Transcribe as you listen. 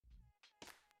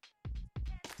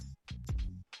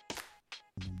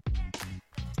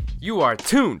You are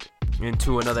tuned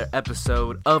into another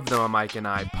episode of the Mike and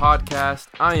I podcast.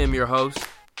 I am your host,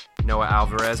 Noah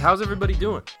Alvarez. How's everybody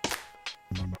doing?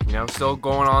 Still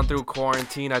going on through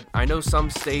quarantine. I know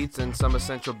some states and some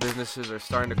essential businesses are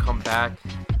starting to come back.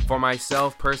 For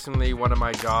myself, personally, one of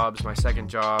my jobs, my second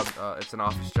job, it's an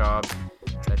office job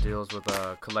that deals with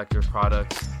collector's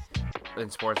products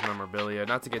and sports memorabilia.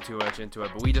 Not to get too much into it,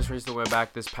 but we just recently went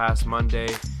back this past Monday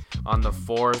on the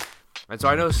 4th. And so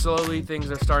I know slowly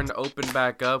things are starting to open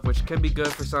back up, which can be good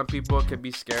for some people. It can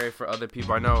be scary for other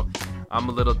people. I know I'm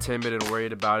a little timid and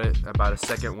worried about it, about a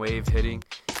second wave hitting,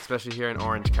 especially here in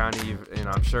Orange County. And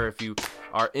I'm sure if you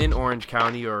are in Orange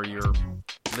County or you're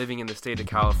living in the state of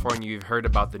California, you've heard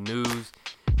about the news,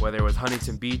 whether it was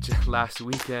Huntington Beach last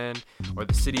weekend or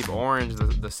the city of Orange,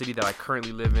 the city that I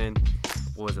currently live in.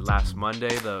 What was it, last Monday?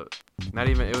 It was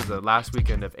the last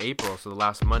weekend of April, so the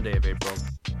last Monday of April.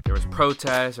 There was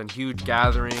protests and huge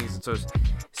gatherings, and so it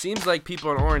seems like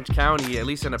people in Orange County, at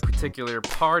least in a particular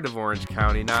part of Orange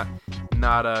County, not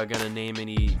gonna name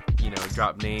any,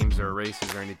 drop names or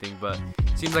races or anything, but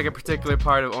it seems like a particular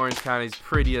part of Orange County is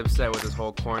pretty upset with this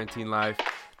whole quarantine life.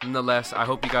 Nonetheless, I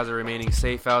hope you guys are remaining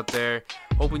safe out there.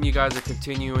 Hoping you guys are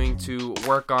continuing to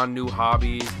work on new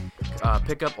hobbies,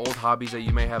 pick up old hobbies that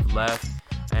you may have left,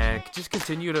 and just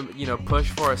continue to push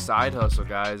for a side hustle,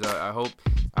 guys.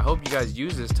 I hope you guys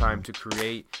use this time to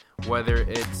create, whether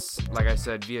it's, like I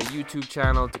said, via YouTube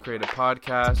channel, to create a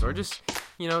podcast, or just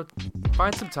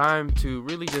find some time to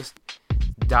really just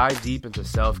dive deep into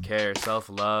self-care,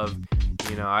 self-love.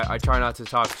 I try not to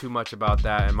talk too much about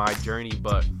that in my journey,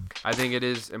 but I think it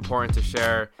is important to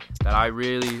share that I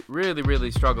really, really,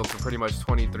 really struggled for pretty much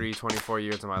 23, 24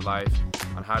 years of my life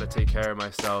on how to take care of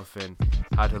myself and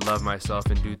how to love myself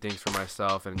and do things for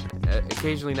myself, and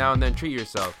occasionally now and then treat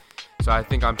yourself. So I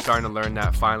think I'm starting to learn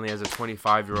that finally as a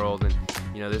 25-year-old, and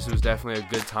this was definitely a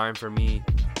good time for me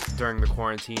during the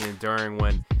quarantine and during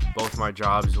when both my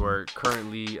jobs were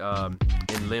currently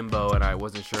in limbo and I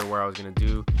wasn't sure where I was going to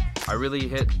do. I really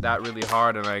hit that really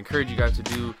hard, and I encourage you guys to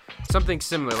do something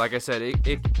similar. Like I said,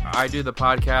 I do the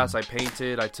podcast, I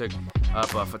painted, I took up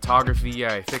photography,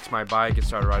 I fixed my bike and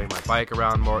started riding my bike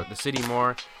around the city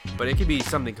more. But it could be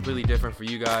something completely different for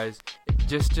you guys.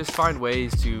 Just find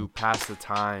ways to pass the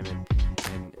time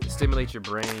and stimulate your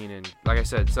brain. And like I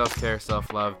said, self-care,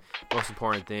 self-love, most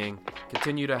important thing.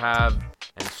 Continue to have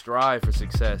and strive for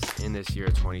success in this year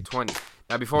 2020.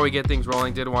 Now, before we get things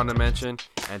rolling, did want to mention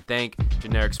and thank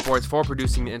Generic Sports for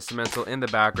producing the instrumental in the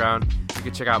background. You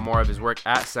can check out more of his work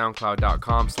at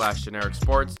soundcloud.com/Generic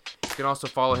Sports. You can also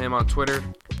follow him on Twitter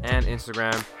and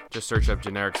Instagram. Just search up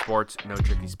Generic Sports, no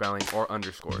tricky spelling or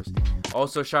underscores.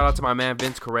 Also, shout out to my man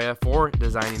Vince Correa for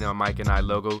designing the Mike and I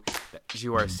logo that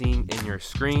you are seeing in your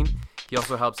screen. He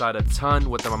also helps out a ton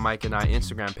with the Mike and I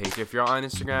Instagram page. If you're on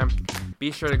Instagram,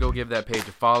 be sure to go give that page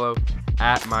a follow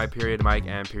at @my_Mike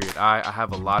and _I. I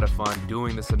have a lot of fun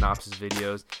doing the synopsis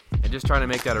videos and just trying to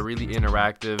make that a really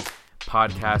interactive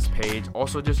podcast page.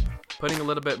 Also, just putting a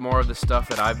little bit more of the stuff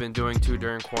that I've been doing too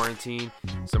during quarantine,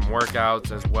 some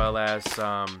workouts, as well as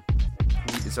some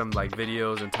like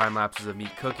videos and time lapses of me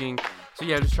cooking. So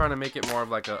yeah, just trying to make it more of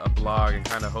like a blog and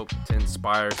kind of hope to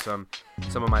inspire some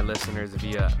of my listeners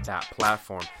via that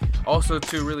platform. Also,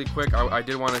 too, really quick, I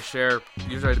did want to share,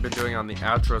 usually I've been doing on the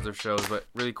outros of shows, but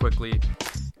really quickly,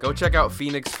 go check out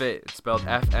Phoenix Fit. It's spelled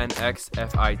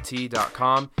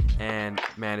FNXFIT.com, and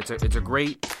man, it's a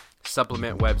great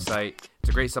supplement website. It's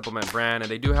a great supplement brand,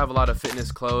 and they do have a lot of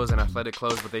fitness clothes and athletic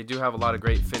clothes, but they do have a lot of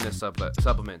great fitness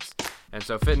supplements. And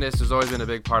so fitness has always been a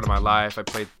big part of my life. I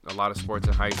played a lot of sports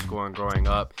in high school and growing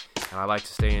up, and I like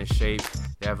to stay in shape.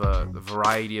 They have a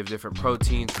variety of different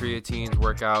proteins, creatines,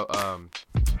 workout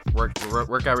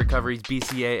recoveries,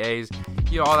 BCAAs,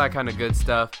 all that kind of good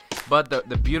stuff. But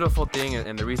the beautiful thing,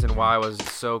 and the reason why I was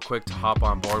so quick to hop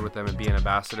on board with them and be an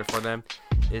ambassador for them,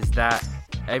 is that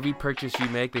every purchase you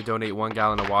make, they donate 1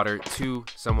 gallon of water to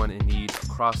someone in need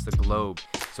across the globe.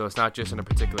 So it's not just in a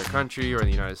particular country or in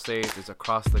the United States, it's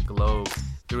across the globe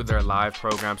through their live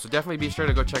program. So definitely be sure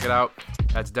to go check it out.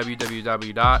 That's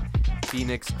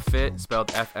www.phoenixfit,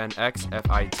 spelled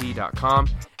FNXFIT.com.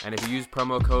 And if you use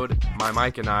promo code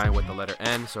MyMikeAndI with the letter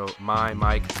N, so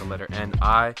MyMike, the letter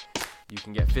N-I, you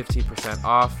can get 15%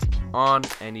 off on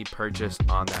any purchase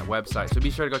on that website. So be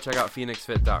sure to go check out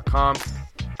phoenixfit.com.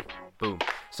 Boom.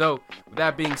 So, with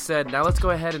that being said, now let's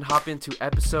go ahead and hop into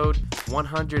episode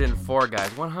 104, guys.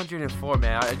 104,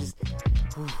 man.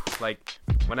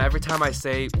 Every time I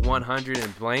say 100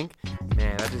 and blank,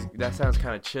 man, that sounds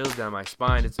kind of chills down my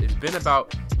spine. It's been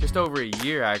about just over a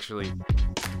year, actually,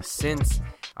 since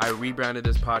I rebranded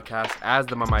this podcast as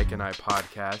the My Mike and I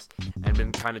podcast and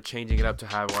been kind of changing it up to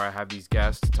have where I have these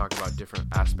guests to talk about different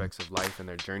aspects of life and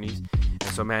their journeys.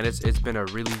 And so, man, it's been a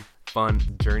really fun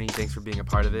journey. Thanks for being a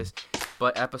part of this.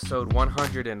 But episode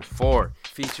 104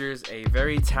 features a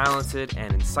very talented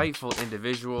and insightful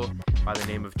individual by the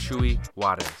name of Chuy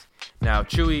Juarez. Now,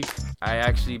 Chuy, I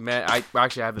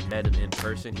haven't met him in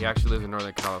person. He actually lives in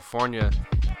Northern California,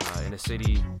 in a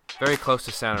city very close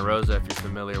to Santa Rosa, if you're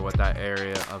familiar with that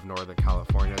area of Northern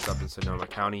California. It's up in Sonoma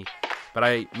County. But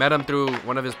I met him through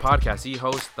one of his podcasts. He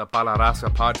hosts the Pa La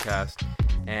Raza podcast,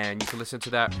 and you can listen to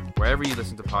that wherever you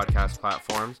listen to podcast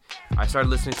platforms. I started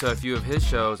listening to a few of his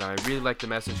shows, and I really like the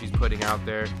message he's putting out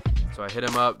there. So I hit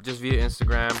him up just via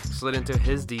Instagram, slid into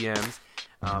his DMs.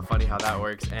 Funny how that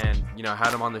works. And, I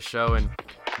had him on the show, and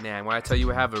man, when I tell you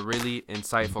we have a really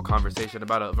insightful conversation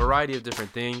about a variety of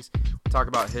different things. We talk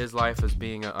about his life as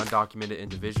being an undocumented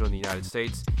individual in the United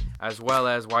States, as well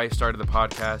as why he started the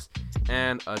podcast,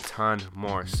 and a ton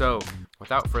more. So,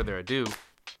 without further ado,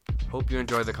 hope you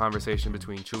enjoy the conversation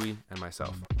between Chuy and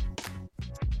myself.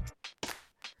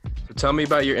 So tell me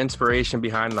about your inspiration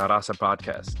behind La Raza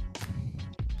podcast.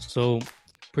 So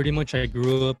pretty much I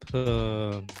grew up,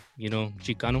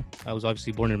 Chicano. I was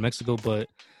obviously born in Mexico, but,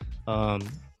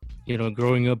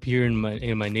 growing up here in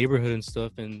my neighborhood and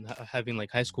stuff and having like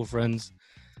high school friends,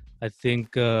 I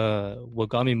think what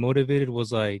got me motivated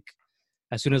was like,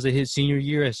 as soon as I hit senior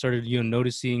year, I started,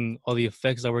 noticing all the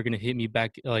effects that were going to hit me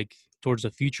back like towards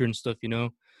the future and stuff,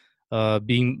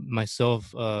 being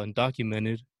myself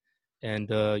documented and,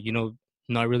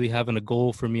 not really having a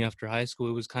goal for me after high school.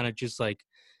 It was kind of just like,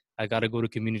 I got to go to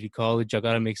community college. I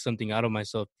got to make something out of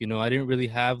myself. I didn't really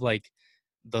have like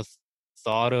the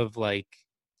thought of like,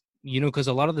 because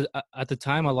at the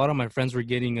time, a lot of my friends were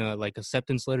getting like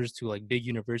acceptance letters to like big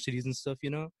universities and stuff,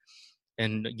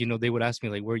 and, they would ask me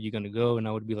like, where are you going to go? And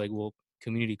I would be like, well,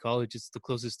 community college, it's the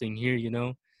closest thing here,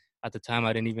 At the time,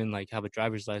 I didn't even like have a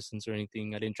driver's license or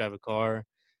anything. I didn't drive a car.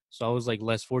 So I was like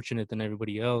less fortunate than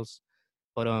everybody else.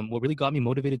 But what really got me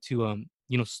motivated to,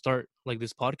 start like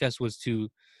this podcast was to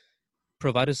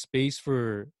provide a space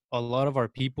for a lot of our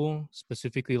people,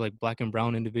 specifically like Black and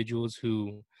brown individuals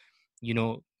who,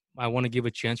 I want to give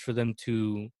a chance for them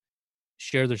to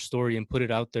share their story and put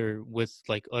it out there with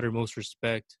like uttermost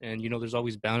respect. And, there's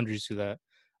always boundaries to that.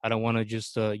 I don't want to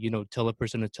just, tell a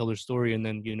person to tell their story and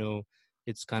then,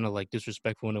 it's kind of like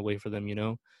disrespectful in a way for them,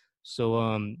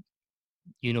 So,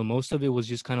 most of it was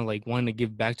just kind of like wanting to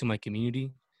give back to my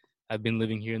community. I've been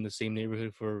living here in the same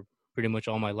neighborhood for pretty much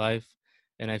all my life.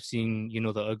 And I've seen,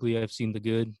 the ugly, I've seen the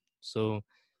good. So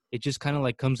it just kind of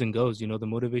like comes and goes, the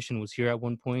motivation was here at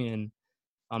one point. And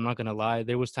I'm not going to lie,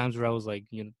 there was times where I was like,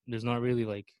 there's not really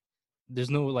like, there's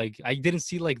no like, I didn't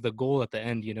see like the goal at the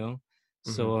end,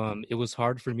 Mm-hmm. So it was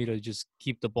hard for me to just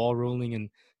keep the ball rolling. And,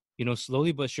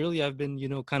 slowly but surely I've been,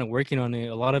 kind of working on it.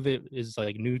 A lot of it is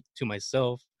like new to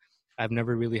myself. I've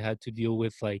never really had to deal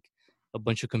with like a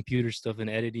bunch of computer stuff and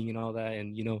editing and all that.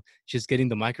 And, just getting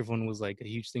the microphone was like a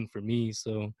huge thing for me.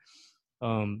 So,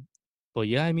 but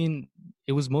yeah, I mean,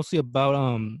 it was mostly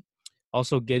about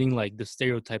also getting like the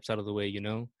stereotypes out of the way,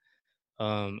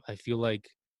 I feel like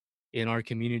in our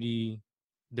community,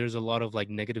 there's a lot of like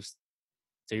negative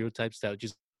stereotypes that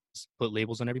just put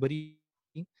labels on everybody.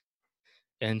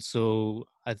 And so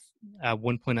at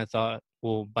one point I thought,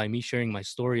 well, by me sharing my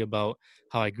story about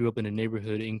how I grew up in a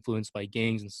neighborhood influenced by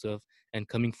gangs and stuff and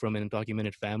coming from an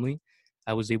undocumented family,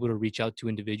 I was able to reach out to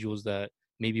individuals that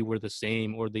maybe were the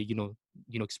same or they,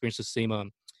 experienced the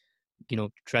same,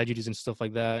 tragedies and stuff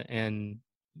like that. And,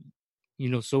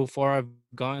 so far I've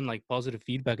gotten like positive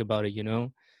feedback about it,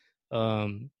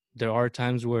 there are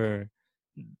times where,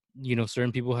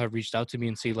 certain people have reached out to me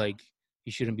and say like,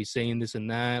 you shouldn't be saying this and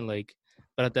that. Like,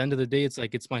 but at the end of the day, it's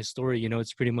like, it's my story,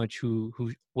 it's pretty much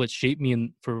what shaped me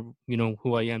and for,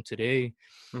 who I am today.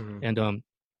 Mm-hmm. And,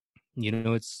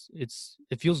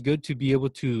 it feels good to be able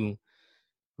to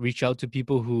reach out to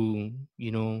people who,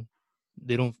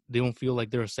 they don't feel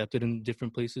like they're accepted in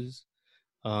different places.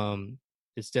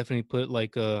 It's definitely put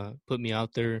me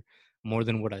out there more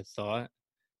than what I thought.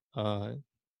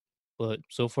 But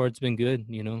so far it's been good.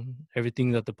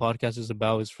 Everything that the podcast is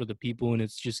about is for the people, and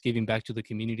it's just giving back to the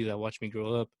community that watched me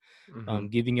grow up. Mm-hmm.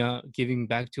 Giving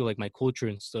back to like my culture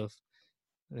and stuff.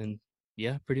 And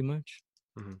yeah, pretty much.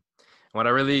 Mm-hmm. What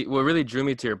really drew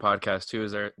me to your podcast too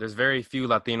is there's very few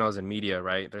Latinos in media,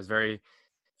 right? There's very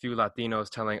few Latinos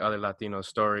telling other Latino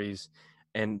stories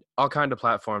and all kinds of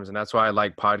platforms. And that's why I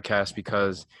like podcasts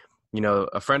because,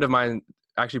 a friend of mine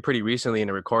actually pretty recently in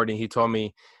a recording, he told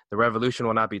me the revolution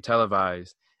will not be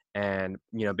televised. and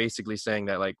basically saying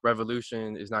that like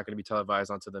Revolution is not going to be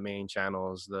televised onto the main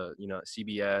channels, the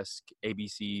CBS,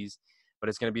 ABCs, but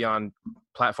it's going to be on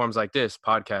platforms like this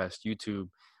podcast, YouTube,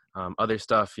 other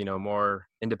stuff, more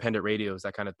independent radios,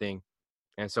 that kind of thing.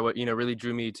 And so what really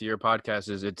drew me to your podcast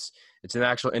is it's an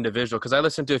actual individual, because I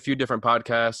listened to a few different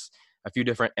podcasts, a few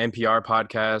different NPR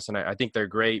podcasts, and I think they're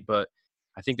great, but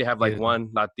I think they have like Yeah. one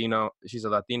Latino. She's a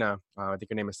Latina. I think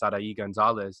her name is Saraí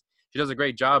Gonzalez. She does a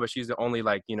great job, but she's the only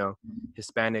like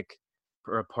Hispanic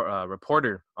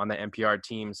reporter on the NPR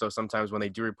team. So sometimes when they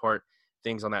do report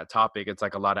things on that topic, it's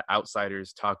like a lot of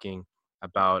outsiders talking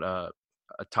about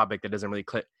a topic that doesn't really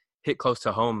hit close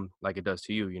to home like it does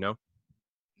to you.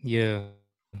 Yeah.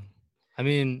 I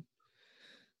mean,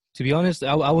 to be honest,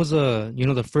 I was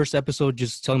the first episode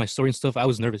just telling my story and stuff. I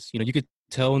was nervous. You could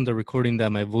tell in the recording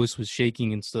that my voice was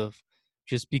shaking and stuff,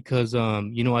 just because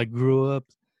I grew up.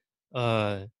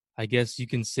 I guess you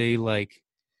can say like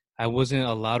I wasn't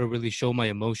allowed to really show my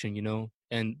emotion,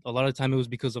 and a lot of time it was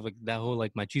because of like that whole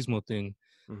like machismo thing,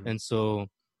 Hmm. and so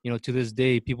to this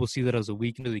day people see that as a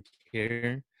weak really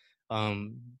care.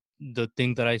 Um, the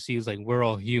thing that I see is like we're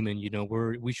all human,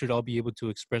 we should all be able to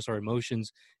express our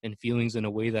emotions and feelings in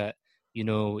a way that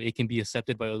it can be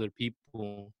accepted by other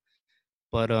people.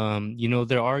 But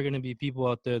there are going to be people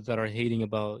out there that are hating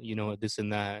about this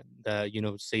and that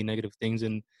say negative things,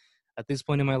 and at this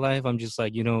point in my life I'm just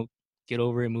like get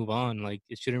over it, move on. Like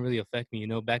it shouldn't really affect me.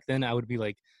 Back then I would be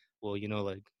like, well,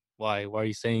 like why are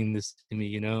you saying this to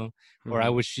me, or Hmm.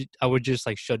 I would just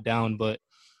like shut down. But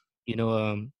you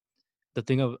know the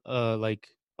thing of like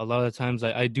a lot of the times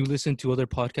I do listen to other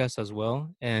podcasts as well,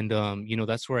 and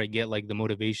that's where I get like the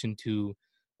motivation to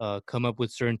come up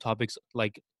with certain topics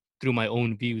like through my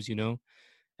own views,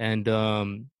 and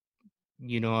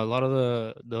a lot of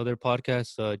the other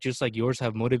podcasts just like yours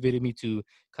have motivated me to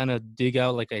kind of dig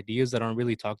out like ideas that aren't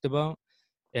really talked about,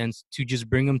 and to just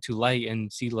bring them to light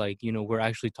and see like we're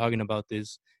actually talking about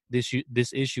this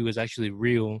issue is actually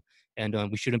real, and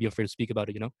we shouldn't be afraid to speak about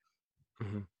it.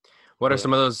 Hmm. What are But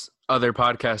some of those other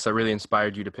podcasts that really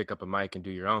inspired you to pick up a mic and do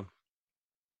your own?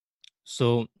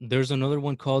 so there's another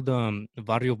one called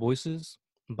Barrio Voices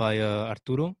by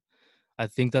Arturo. I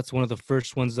think that's one of the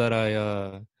first ones that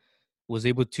I was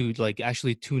able to like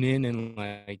actually tune in, and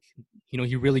like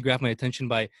he really grabbed my attention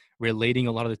by relating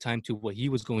a lot of the time to what he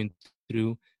was going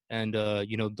through, and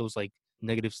those like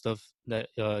negative stuff that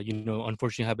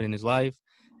unfortunately happened in his life.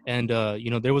 And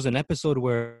there was an episode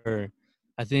where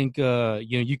I think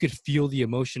you could feel the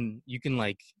emotion. You can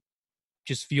like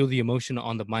just feel the emotion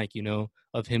on the mic,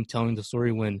 of him telling the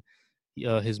story when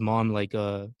his mom like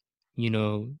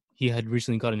he had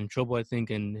recently gotten in trouble, I think,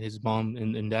 and his mom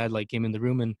and dad like came in the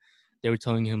room, and they were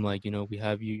telling him like we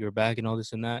have your back and all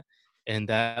this and that, and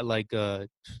that like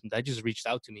that just reached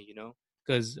out to me,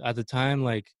 because at the time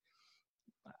like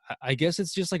I guess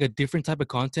it's just like a different type of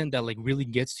content that like really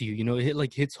gets to you,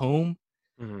 it hits home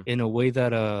Hmm. in a way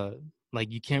that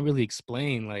like you can't really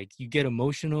explain. Like you get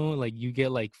emotional, like you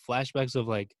get like flashbacks of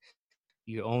like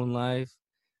your own life.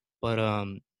 But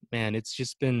man,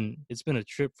 it's been a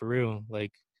trip for real.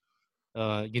 Like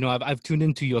I've tuned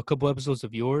into a couple episodes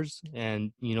of yours,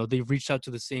 and they've reached out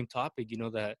to the same topic,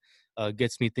 that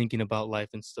gets me thinking about life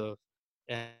and stuff.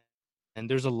 And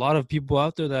there's a lot of people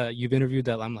out there that you've interviewed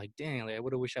that I'm like, dang, like I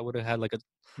would have wished I would have had like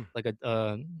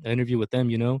a interview with them,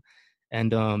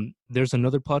 and there's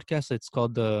another podcast that's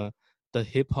called the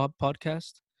Hip Hop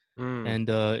Podcast, Mm. and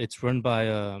it's run by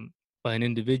an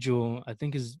individual, I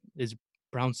think is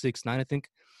Brown 69, I think.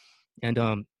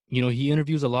 And he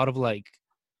interviews a lot of like,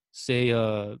 say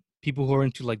people who are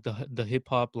into like the hip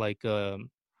hop like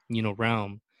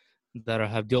realm, that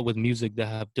have dealt with music, that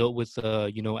have dealt with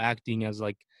acting as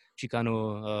like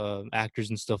Chicano actors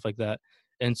and stuff like that.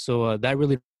 And so that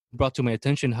really brought to my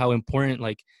attention how important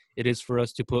like it is for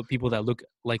us to put people that look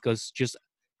like us just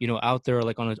out there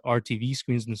like on our TV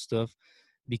screens and stuff,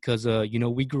 because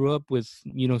we grew up with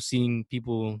seeing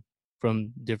people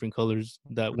from different colors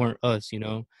that weren't us,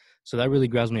 so that really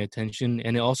grabs my attention.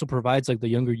 And it also provides like the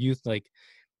younger youth, like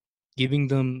giving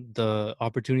them the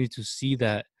opportunity to see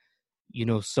that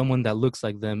someone that looks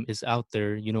like them is out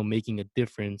there making a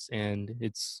difference, and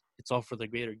it's all for the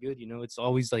greater good. It's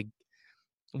always like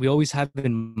we always have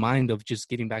in mind of just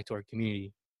getting back to our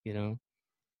community, you know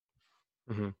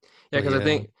Hmm. Yeah, but because I yeah.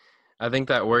 think I think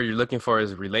that word you're looking for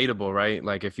is relatable, right?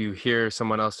 Like if you hear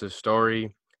someone else's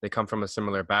story, they come from a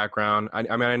similar background. I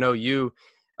mean, I know you,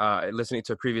 listening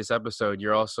to a previous episode,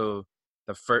 you're also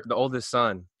the oldest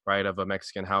son, right, of a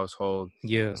Mexican household.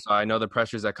 Yeah. And so I know the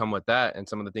pressures that come with that, and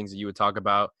some of the things that you would talk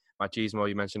about, machismo.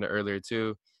 You mentioned it earlier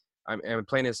too. I'm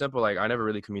plain and simple. Like I never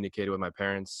really communicated with my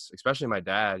parents, especially my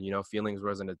dad. Feelings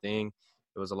wasn't a thing.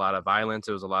 It was a lot of violence.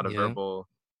 It was a lot of Yeah. verbal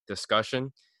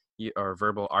discussion or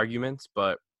verbal arguments.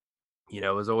 But it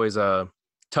was always a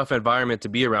tough environment to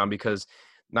be around because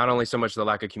not only so much the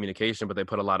lack of communication, but they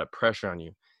put a lot of pressure on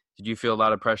you. Did you feel a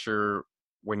lot of pressure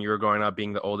when you were growing up,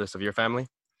 being the oldest of your family?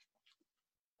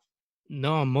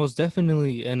 No, most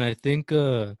definitely. And I think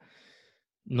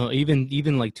no,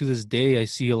 even like to this day, I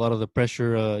see a lot of the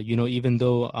pressure. Even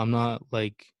though I'm not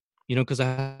like, because I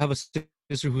have a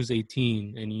sister who's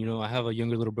 18, and I have a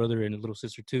younger little brother and a little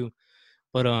sister too.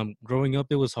 But growing up,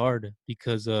 it was hard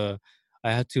because I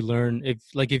had to learn. If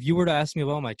you were to ask me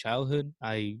about my childhood,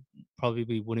 I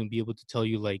probably wouldn't be able to tell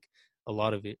you like a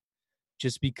lot of it,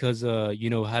 just because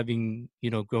having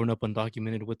grown up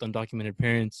undocumented with undocumented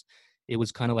parents, it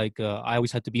was kind of like I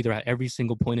always had to be there at every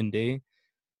single point in day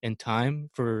and time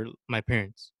for my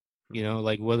parents.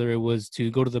 Like whether it was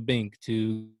to go to the bank,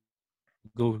 to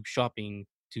go shopping,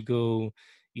 to go,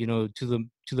 to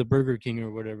the Burger King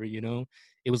or whatever.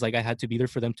 It was like I had to be there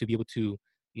for them to be able to,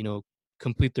 you know,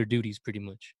 complete their duties pretty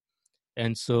much.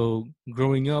 And so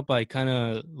growing up, I kind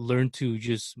of learned to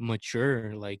just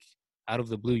mature, like out of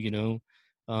the blue.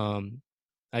 Um,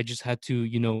 I just had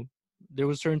to, there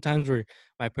was certain times where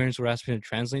my parents were asking me to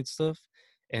translate stuff.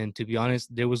 And to be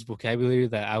honest, there was vocabulary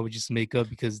that I would just make up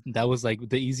because that was like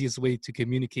the easiest way to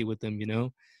communicate with them,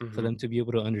 for them Hmm. to be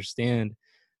able to understand.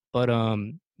 But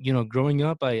growing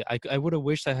up, I would have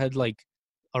wished I had like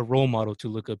a role model to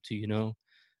look up to,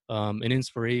 an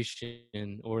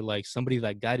inspiration or like somebody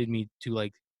that guided me to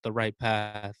like the right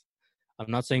path.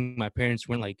 I'm not saying my parents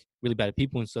weren't like really bad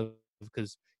people and stuff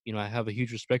because I have a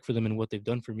huge respect for them and what they've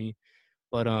done for me.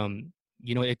 But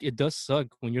it does suck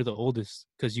when you're the oldest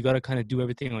because you got to kind of do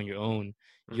everything on your own.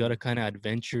 You got to Hmm. kind of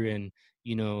adventure and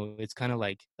it's kind of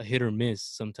like a hit or miss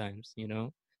sometimes.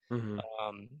 Hmm.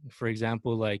 For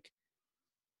example, like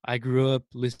I grew up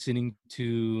listening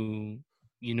to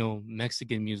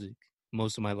Mexican music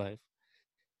most of my life.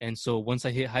 And so once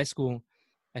I hit high school,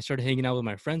 I started hanging out with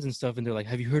my friends and stuff, and they're like,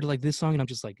 "Have you heard like this song?" And I'm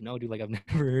just like, "No, dude, like I've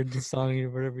never heard this song or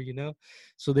whatever."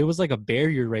 So there was like a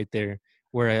barrier right there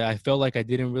where I felt like I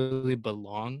didn't really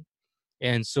belong.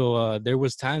 And so there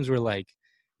was times where like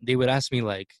they would ask me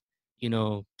like,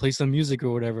 play some music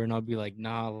or whatever, and I'll be like,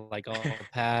 "Nah, like I'll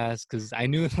pass," because I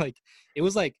knew like it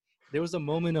was like there was a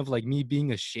moment of like me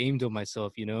being ashamed of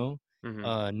myself, Hmm.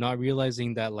 not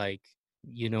realizing that like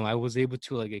I was able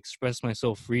to like express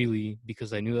myself freely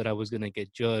because I knew that I was gonna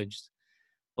get judged.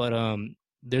 But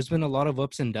there's been a lot of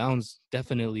ups and downs,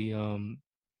 definitely.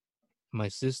 My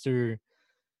sister,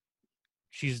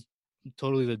 she's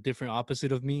totally the different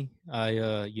opposite of me.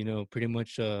 I pretty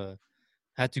much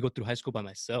had to go through high school by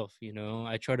myself.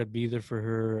 I try to be there for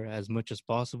her as much as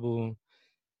possible.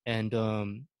 And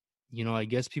I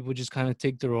guess people just kind of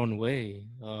take their own way.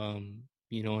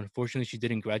 Unfortunately she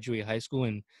didn't graduate high school,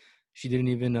 and she didn't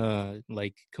even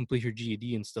like complete her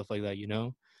GED and stuff like that.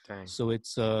 Dang. So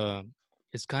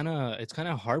it's kind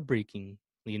of heartbreaking.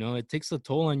 It takes a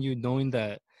toll on you knowing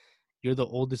that you're the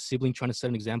oldest sibling trying to set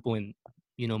an example, and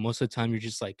most of the time you're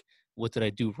just like, what did I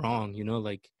do wrong?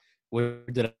 Like, where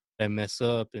did I mess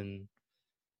up? And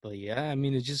but yeah, I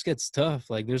mean, it just gets tough.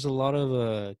 Like there's a lot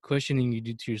of questioning you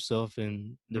do to yourself,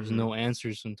 and there's Hmm. no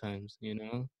answers sometimes.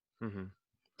 Hmm.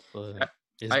 But I,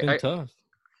 it's been I tough.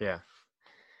 yeah.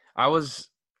 I was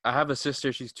I have a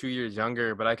sister, she's 2 years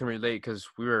younger, but I can relate because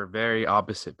we were very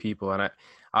opposite people. And I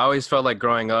always felt like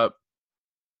growing up,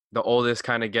 the oldest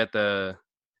kind of get the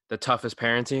toughest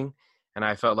parenting. And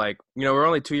I felt like, we're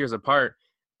only 2 years apart,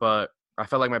 but I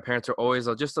felt like my parents were always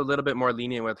just a little bit more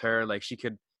lenient with her. Like she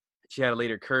had a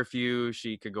later curfew,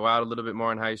 she could go out a little bit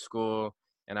more in high school.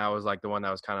 And I was like the one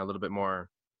that was kind of a little bit more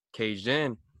caged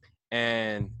in.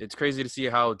 And it's crazy to see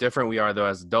how different we are though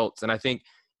as adults. And I think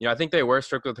they were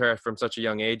strict with her from such a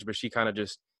young age, but she kind of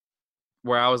just,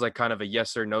 where I was like kind of a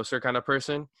yes sir, no sir kind of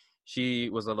person, she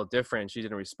was a little different. She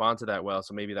didn't respond to that well.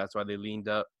 So maybe that's why they lenient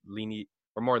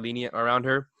or more lenient around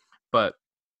her. But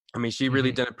I mean, she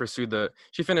really Hmm. didn't pursue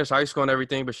she finished high school and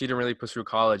everything, but she didn't really pursue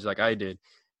college like I did.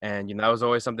 And, that was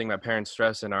always something my parents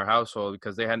stressed in our household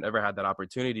because they had never had that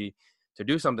opportunity to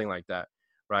do something like that.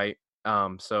 Right.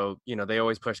 So, they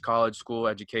always push college, school,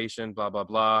 education, blah, blah,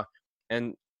 blah.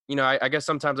 And, I guess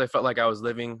sometimes I felt like I was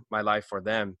living my life for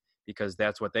them because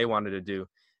that's what they wanted to do.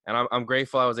 And I'm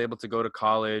grateful I was able to go to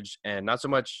college and not so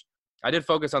much, I did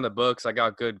focus on the books. I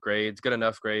got good grades, good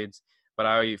enough grades, but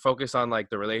I focus on like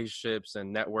the relationships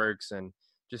and networks and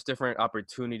just different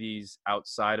opportunities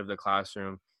outside of the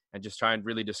classroom and just try and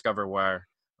really discover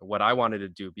what I wanted to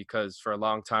do because for a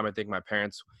long time I think my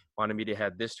parents wanted me to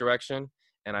head this direction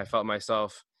and I felt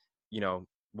myself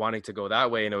wanting to go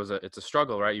that way, and it's a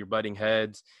struggle, right? You're butting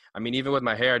heads. I mean, even with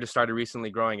my hair, I just started recently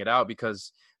growing it out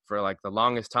because for like the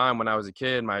longest time when I was a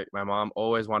kid, my mom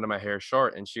always wanted my hair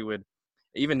short, and she would,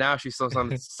 even now, she still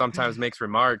sometimes makes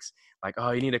remarks like,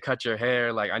 "Oh, you need to cut your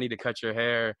hair." Like, "I need to cut your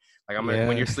hair." Like, when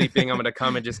Yeah. you're sleeping, I'm gonna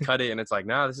come and just cut it, and it's like,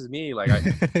 "No, this is me. Like,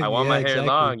 I want Yeah, my hair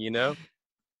exactly. long.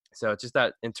 So it's just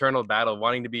that internal battle,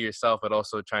 wanting to be yourself, but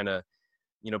also trying to,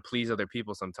 please other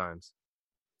people sometimes.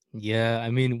 Yeah, I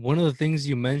mean, one of the things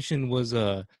you mentioned was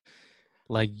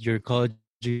like your college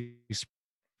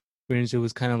experience. It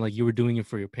was kind of like you were doing it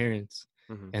for your parents,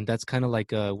 Hmm. and that's kind of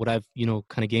like what I've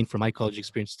kind of gained from my college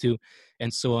experience too.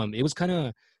 And so it was kind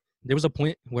of, there was a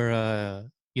point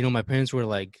where my parents were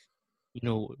like,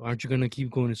 aren't you gonna keep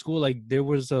going to school? Like there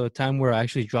was a time where I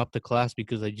actually dropped the class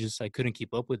because I couldn't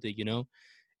keep up with it.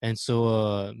 And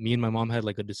so me and my mom had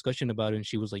like a discussion about it, and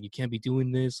she was like, you can't be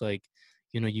doing this, like,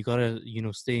 you gotta,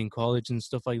 stay in college and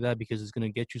stuff like that because it's gonna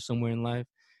get you somewhere in life.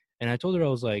 And I told her, I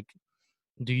was like,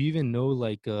 do you even know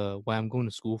like why I'm going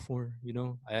to school for?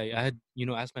 I had,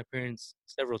 asked my parents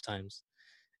several times,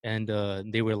 and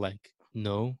they were like,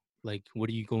 no, like, what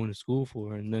are you going to school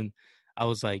for? And then I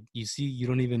was like, you see, you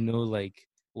don't even know like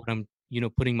what I'm,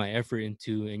 putting my effort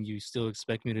into, and you still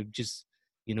expect me to just,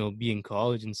 be in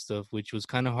college and stuff, which was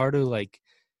kind of hard to like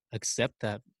accept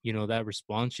that, that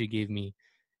response she gave me.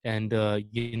 And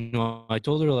I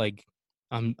told her like,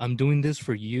 I'm doing this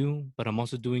for you, but I'm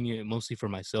also doing it mostly for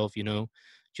myself,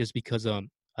 just because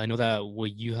I know that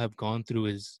what you have gone through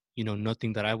is,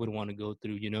 nothing that I would want to go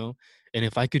through. And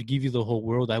if I could give you the whole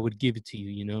world, I would give it to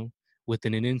you,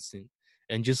 within an instant.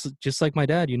 And just like my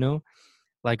dad,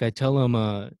 like I tell him,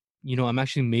 I'm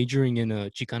actually majoring in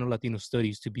Chicano Latino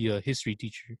studies to be a history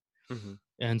teacher. Hmm.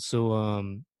 And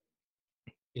so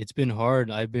it's been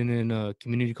hard. I've been in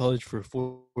community college for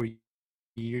 4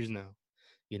 years now,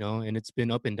 and it's been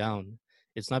up and down.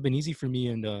 It's not been easy for me.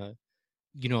 And a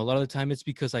lot of the time it's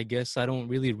because I guess I don't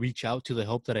really reach out to the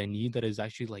help that I need that is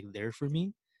actually like there for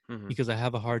me, Hmm. because I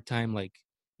have a hard time like,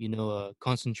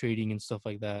 concentrating and stuff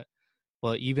like that.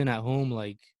 But even at home,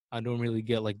 like I don't really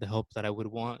get like the help that I would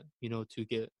want, to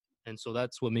get. And so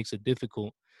that's what makes it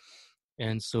difficult.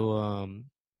 And so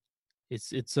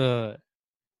it's it's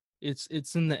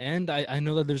in the end, I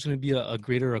know that there's going to be a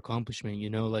greater accomplishment,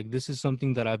 like this is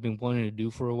something that I've been wanting to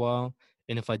do for a while.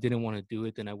 And if I didn't want to do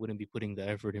it, then I wouldn't be putting the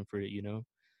effort in for it.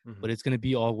 Hmm. But it's going to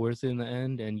be all worth it in the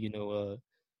end. And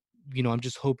I'm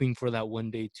just hoping for that one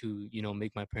day to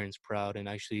make my parents proud and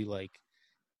actually like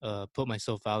put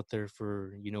myself out there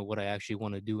for what I actually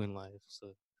want to do in life.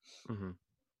 So Hmm.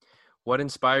 What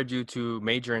inspired you to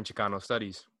major in Chicano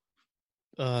studies?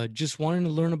 just wanting to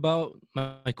learn about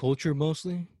my culture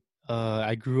mostly.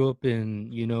 I grew up in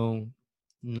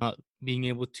not being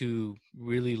able to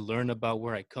really learn about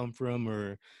where I come from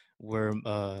or where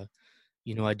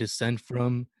I descend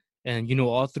from. And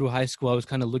all through high school I was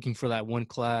kind of looking for that one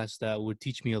class that would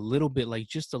teach me a little bit, like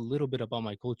just a little bit about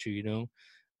my culture.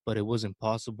 But it wasn't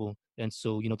possible. And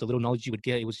so, the little knowledge you would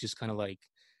get, it was just kind of like,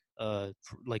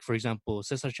 like for example,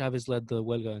 Cesar Chavez led the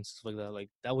huelga and stuff like that. Like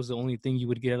that was the only thing you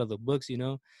would get out of the books.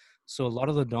 So a lot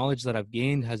of the knowledge that I've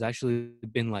gained has actually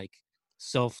been like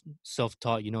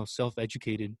self-taught,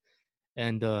 self-educated.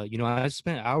 And I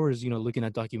spent hours, looking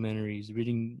at documentaries,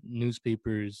 reading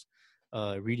newspapers,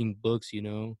 reading books,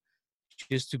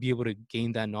 just to be able to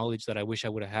gain that knowledge that I wish I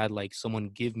would have had like someone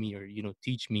give me or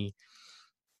teach me.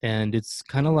 And it's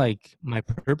kind of like my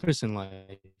purpose in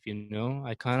life.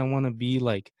 I kind of want to be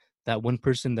like that one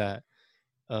person that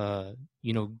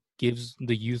gives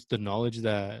the youth the knowledge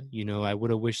that I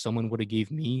would have wished someone would have gave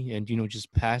me, and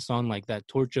just pass on like that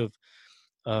torch of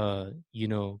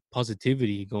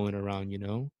positivity going around.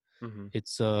 Hmm.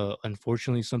 It's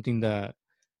unfortunately something that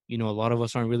a lot of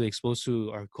us aren't really exposed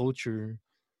to our culture,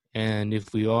 and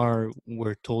if we are,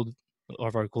 we're told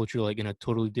of our culture like in a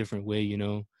totally different way.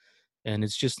 And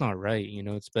it's just not right.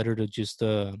 It's better to just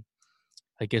I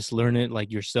guess learn it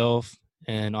like yourself.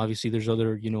 And obviously there's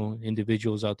other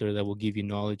individuals out there that will give you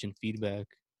knowledge and feedback.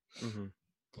 Hmm.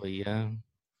 But yeah.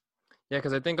 Yeah,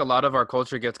 because I think a lot of our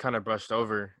culture gets kind of brushed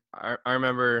over. I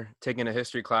remember taking a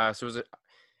history class. It was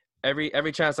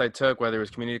every chance I took, whether it was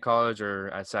community college or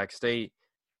at Sac State,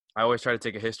 I always try to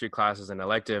take a history class as an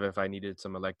elective if I needed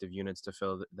some elective units to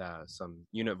fill some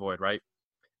unit void, right?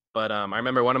 But I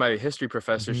remember one of my history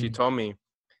professors, she Hmm. told me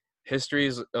history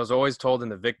is always told in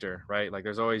the victor, right? Like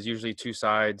there's always usually two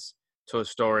sides to a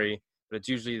story, but it's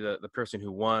usually the person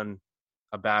who won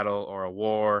a battle or a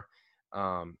war.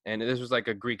 And this was like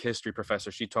a Greek history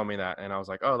professor. She told me that, and I was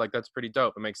like, oh, like that's pretty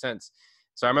dope. It makes sense.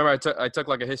 So I remember I took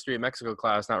like a history of Mexico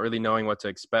class, not really knowing what to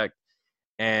expect.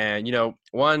 And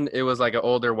one, it was like an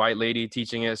older white lady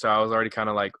teaching it, so I was already kind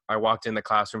of like, I walked in the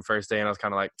classroom first day and I was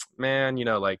kind of like, man,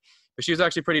 like, but she was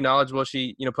actually pretty knowledgeable.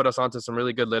 She put us onto some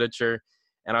really good literature,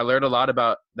 and I learned a lot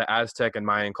about the Aztec and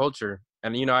Mayan culture.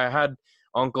 And I had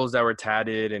uncles that were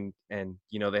tatted, and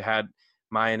they had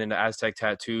Mayan and Aztec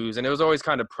tattoos, and it was always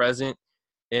kind of present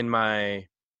in my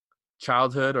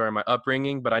childhood or in my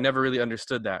upbringing, but I never really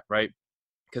understood that, right?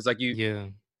 Because like Yeah.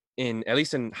 in at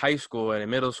least in high school and in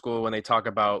middle school, when they talk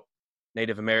about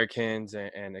Native Americans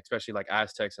and especially like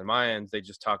Aztecs and Mayans, they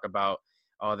just talk about,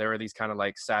 oh, there were these kind of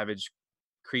like savage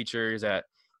creatures that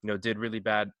did really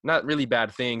bad, not really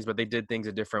bad things, but they did things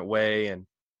a different way. And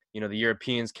the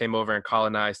Europeans came over and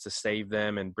colonized to save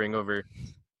them and bring over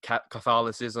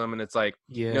Catholicism. And it's like,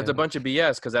 it's a Yeah. bunch of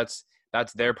BS, because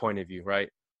that's their point of view, right?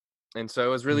 And so it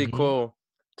was really Hmm. cool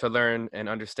to learn and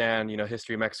understand,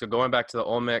 history of Mexico, going back to the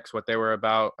Olmecs, what they were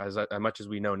about, as much as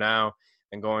we know now,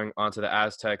 and going on to the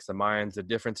Aztecs, the Mayans, the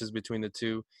differences between the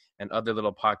two, and other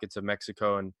little pockets of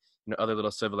Mexico, and other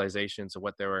little civilizations of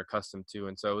what they were accustomed to.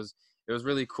 And so it was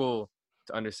really cool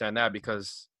to understand that,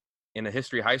 because in a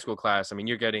history high school class, I mean,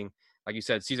 you're getting, like you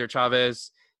said, Cesar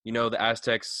Chavez. The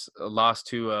Aztecs lost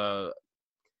to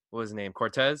what was his name,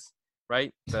 Cortez,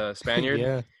 right, the Spaniard.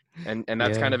 Yeah. And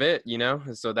that's kind Yeah. of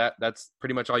it. So that's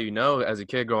pretty much all as a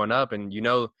kid growing up. And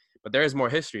but there is more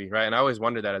history, right? And I always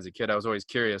wondered that as a kid. I was always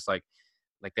curious, like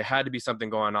there had to be something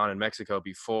going on in Mexico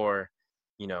before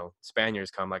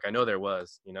Spaniards come. Like, I know there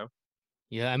was.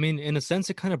 Yeah. I mean, in a sense,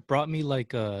 it kind of brought me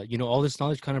like, all this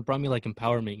knowledge kind of brought me like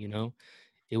empowerment,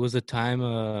 It was a time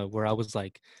where I was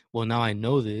like, well, now I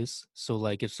know this. So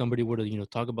like, if somebody were to,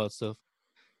 talk about stuff,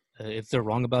 if they're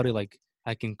wrong about it, like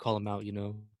I can call them out. It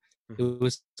Hmm.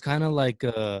 was kind of like,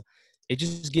 it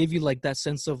just gave you like that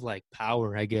sense of like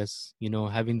power, I guess,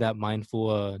 having that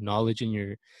mindful knowledge in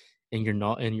your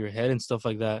head and stuff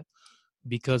like that.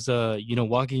 Because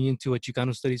walking into a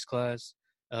Chicano studies class,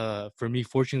 for me,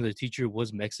 fortunately the teacher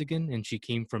was Mexican and she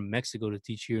came from Mexico to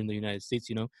teach here in the United States,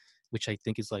 which I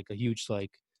think is like a huge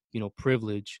like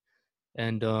privilege.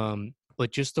 And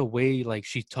but just the way like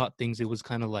she taught things, it was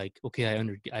kind of like, okay,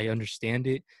 I understand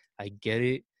it, I get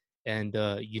it. And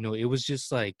it was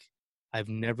just like, I've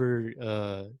never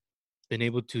been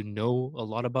able to know a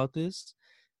lot about this,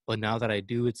 but now that I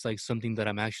do, it's like something that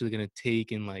I'm actually going to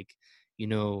take and like, you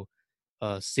know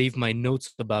save my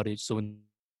notes about it, so in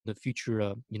the future,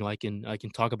 I can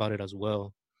talk about it as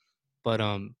well. But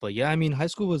yeah, I mean, high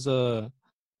school was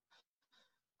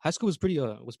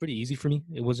pretty easy for me.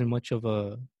 It wasn't much of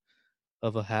a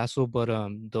hassle, but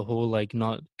the whole like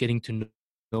not getting to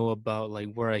know about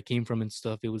like where I came from and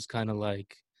stuff, it was kind of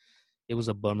like, it was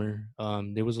a bummer.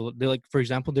 Like, for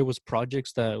example, there was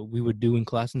projects that we would do in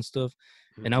class and stuff,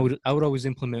 and Hmm. I would always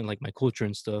implement like my culture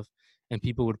and stuff, and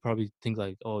people would probably think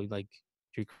like, oh, like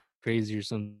you're crazy or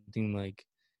something, like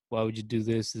why would you do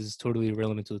this? This is totally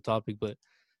irrelevant to the topic. But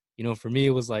for me,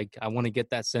 it was like, I want to get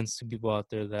that sense to people out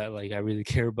there that like I really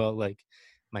care about like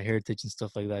my heritage and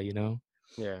stuff like that.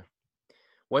 Yeah.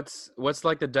 What's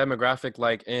like the demographic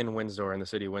like in Windsor, in the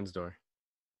city of Windsor?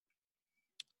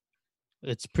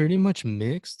 It's pretty much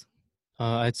mixed.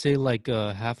 I'd say like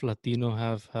half Latino,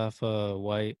 half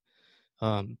white.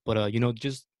 But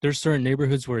just there's certain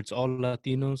neighborhoods where it's all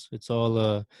Latinos, it's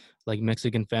all like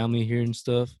Mexican family here and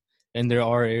stuff, and there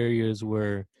are areas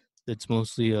where it's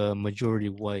mostly majority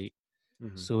white.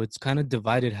 Hmm. So it's kind of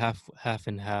divided half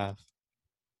and half.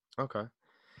 Okay.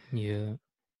 Yeah.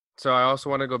 So I also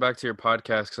want to go back to your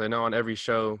podcast, because I know on every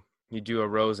show you do a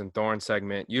rose and thorn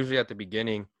segment, usually at the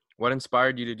beginning. What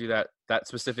inspired you to do that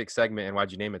specific segment, and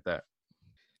why'd you name it that?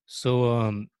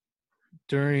 So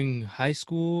during high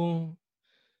school,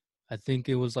 I think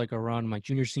it was like around my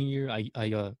junior senior,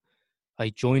 I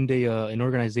joined a an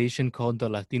organization called the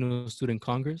Latino Student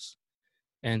Congress.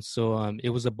 And so it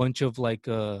was a bunch of like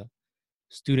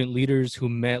student leaders who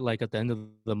met like at the end of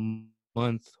the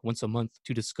month, once a month,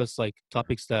 to discuss like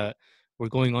topics that were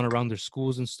going on around their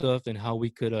schools and stuff, and how we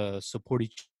could support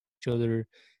each other,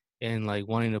 and like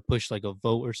wanting to push like a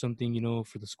vote or something,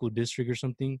 for the school district or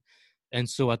something. And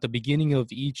so at the beginning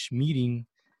of each meeting,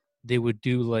 they would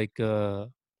do like a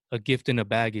gift and a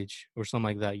baggage or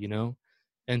something like that.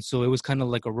 And so it was kind of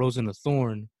like a rose and a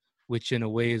thorn, which in a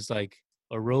way is like,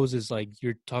 a rose is like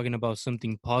you're talking about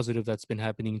something positive that's been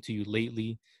happening to you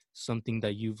lately, something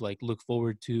that you've like looked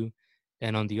forward to.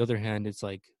 And on the other hand, it's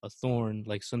like a thorn,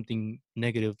 like something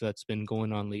negative that's been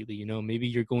going on lately. Maybe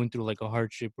you're going through like a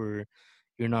hardship, or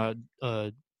you're not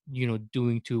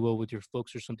doing too well with your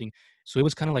folks or something. So it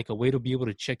was kind of like a way to be able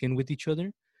to check in with each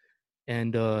other,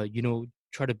 and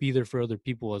try to be there for other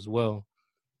people as well.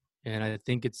 And I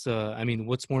think it's I mean,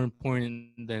 what's more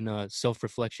important than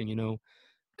self-reflection, you know?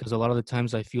 Because a lot of the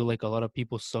times I feel like a lot of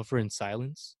people suffer in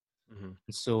silence. Hmm.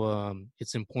 And so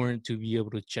it's important to be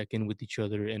able to check in with each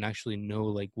other and actually know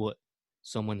like what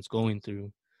someone's going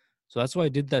through. So that's why I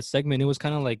did that segment. It was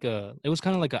kind of like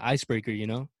an icebreaker, you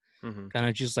know, Hmm. kind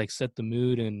of just like set the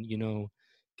mood and, you know,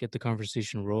 get the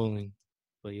conversation rolling.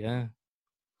 But yeah.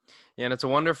 Yeah, and it's a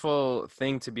wonderful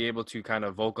thing to be able to kind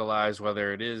of vocalize,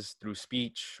 whether it is through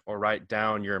speech or write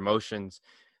down your emotions.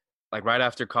 Like right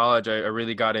after college, I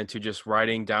really got into just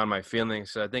writing down my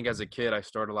feelings. So I think as a kid, I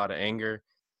stored a lot of anger,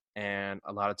 and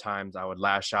a lot of times I would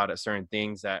lash out at certain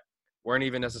things that weren't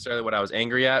even necessarily what I was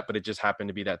angry at, but it just happened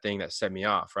to be that thing that set me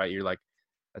off, right? You're like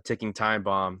a ticking time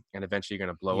bomb, and eventually you're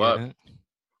going to blow up. Yeah.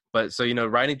 But so,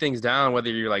 writing things down, whether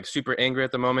you're like super angry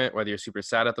at the moment, whether you're super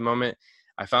sad at the moment,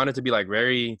 I found it to be like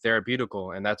very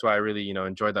therapeutical. And that's why I really,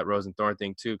 enjoyed that Rose and Thorn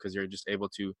thing too, because you're just able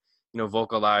to,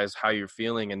 vocalize how you're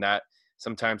feeling. And that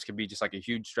sometimes can be just like a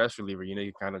huge stress reliever.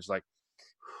 You kind of just like,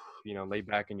 lay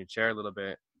back in your chair a little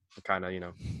bit and kind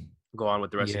of, go on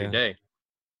with the rest of your Yeah. day.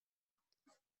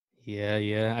 Yeah,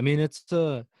 yeah. I mean, it's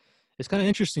kind of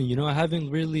interesting, you know. I haven't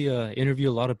really interviewed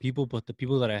a lot of people, but the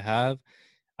people that I have,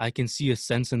 I can see a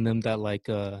sense in them that like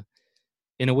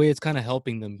in a way it's kind of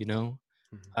helping them, you know.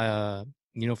 Mhm. Uh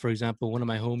you know, for example, one of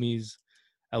my homies,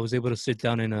 I was able to sit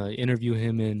down and interview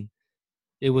him, and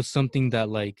it was something that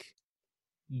like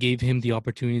gave him the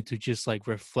opportunity to just like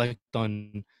reflect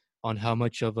on how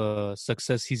much of a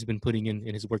success he's been putting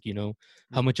in his work, you know,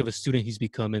 how Mhm. much of a student he's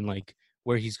become and like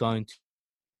where he's gone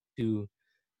to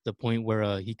the point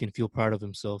where he can feel proud of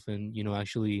himself and, you know,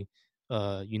 actually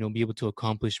you know, be able to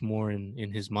accomplish more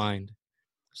in his mind.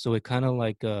 So it kind of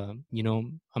like you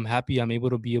know, I'm happy I'm able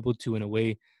to be able to in a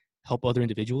way help other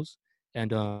individuals.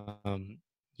 And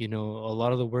you know, a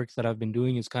lot of the work that I've been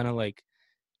doing is kind of like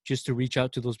just to reach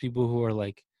out to those people who are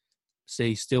like,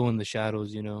 say, still in the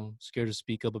shadows, you know, scared to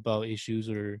speak up about issues,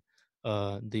 or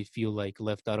they feel like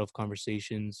left out of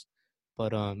conversations.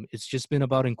 But it's just been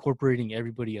about incorporating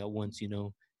everybody at once, you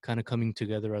know, kind of coming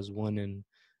together as one, and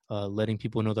letting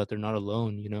people know that they're not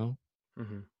alone, you know.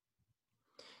 Mhm.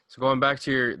 So going back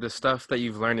to the stuff that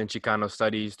you've learned in Chicano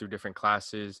studies through different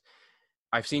classes,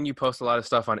 I've seen you post a lot of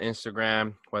stuff on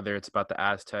Instagram, whether it's about the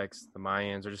Aztecs, the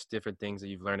Mayans, or just different things that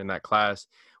you've learned in that class.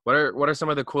 What are some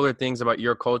of the cooler things about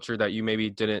your culture that you maybe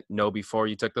didn't know before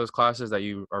you took those classes that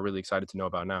you are really excited to know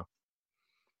about now?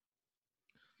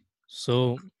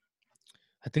 So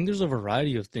I think there's a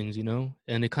variety of things, you know,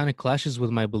 and it kind of clashes with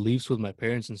my beliefs with my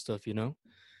parents and stuff, you know.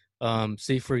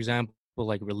 Say for example,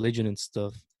 like religion and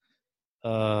stuff.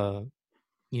 Uh,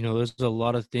 you know, there's a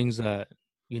lot of things that,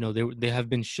 you know, they have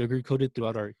been sugar coated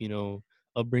throughout our, you know,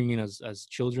 upbringing as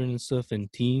children and stuff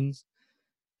and teens.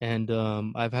 And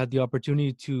I've had the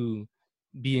opportunity to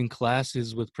be in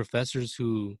classes with professors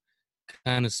who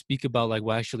kind of speak about like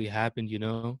what actually happened, you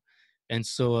know. And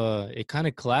so it kind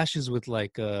of clashes with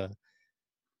like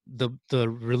the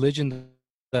religion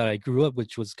that I grew up,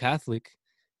 which was Catholic.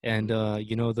 And Mhm.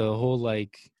 you know, the whole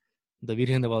like the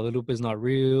Virgen de Guadalupe is not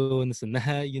real and this and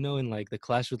that, you know, and like the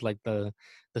clash with like the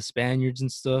Spaniards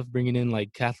and stuff, bringing in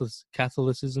like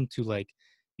Catholicism to like,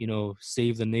 you know,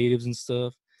 save the natives and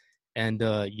stuff. And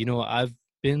you know, I've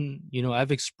been, you know,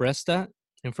 I've expressed that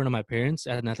in front of my parents,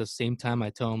 and at the same time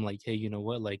I tell them like, hey, you know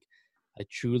what, like I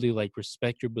truly like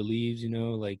respect your beliefs, you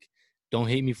know, like don't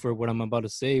hate me for what I'm about to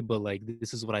say, but like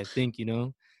this is what I think, you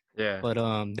know. Yeah. But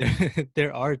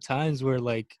there are times where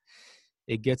like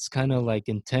it gets kind of like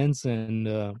intense, and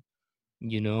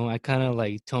you know, I kind of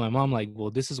like tell my mom like,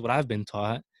 well, this is what I've been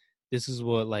taught, this is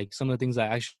what like some of the things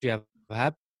that actually have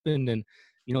happened. And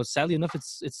you know, sadly enough,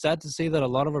 it's sad to say that a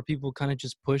lot of our people kind of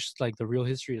just push like the real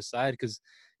history aside, because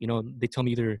you know, they tell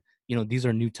me either, you know, these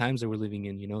are new times that we're living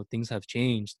in, you know, things have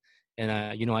changed. And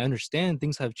I, you know, I understand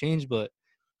things have changed, but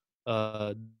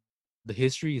uh the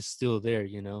history is still there,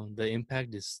 you know, the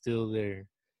impact is still there.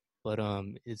 But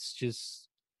it's just,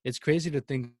 it's crazy to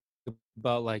think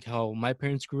about like how my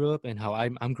parents grew up and how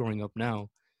I'm growing up now,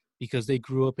 because they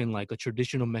grew up in like a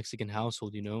traditional Mexican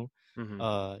household, you know.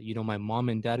 Hmm. You know, my mom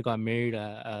and dad got married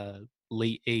at a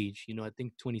late age, you know, I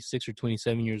think 26 or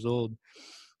 27 years old.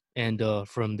 And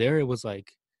from there it was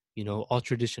like, you know, all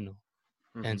traditional.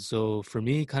 And Hmm. so for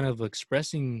me, kind of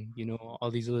expressing, you know,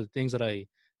 all these other things that I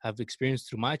have experienced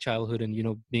through my childhood, and, you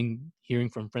know, being hearing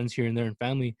from friends here and there and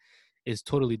family, is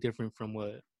totally different from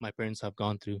what my parents have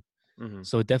gone through. Hmm.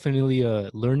 So definitely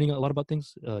learning a lot about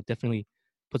things definitely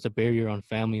puts a barrier on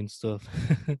family and stuff.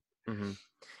 Hmm.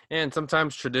 And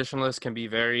sometimes traditionalists can be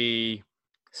very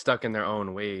stuck in their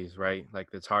own ways, right? Like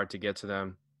it's hard to get to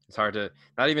them. It's hard to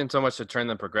not even so much to turn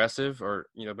them progressive or,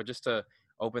 but just to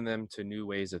open them to new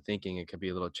ways of thinking, it could be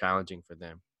a little challenging for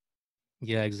them.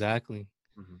 Yeah, exactly.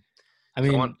 Hmm. I So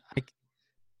I want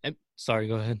mean, sorry,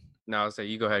 go ahead. now. I'll say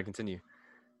you go ahead, continue.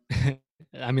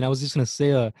 I mean, I was just gonna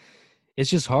say, it's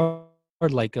just hard.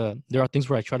 Like, there are things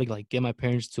where I try to like get my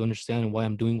parents to understand why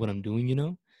I'm doing what I'm doing, you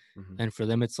know. Hmm. And for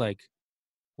them, it's like,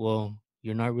 well,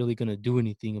 you're not really gonna do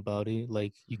anything about it.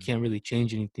 Like, you Hmm. can't really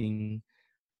change anything.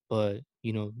 But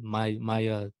my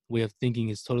way of thinking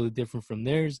is totally different from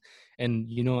theirs, and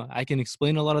I can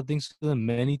explain a lot of things to them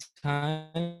many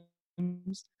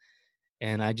times,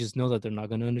 and I just know that they're not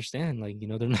gonna understand. Like,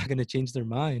 they're not gonna change their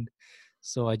mind.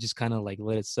 So I just kind of like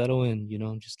let it settle and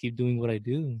just keep doing what I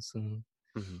do. So.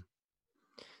 Hmm.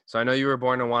 So I know you were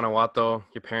born in Guanajuato.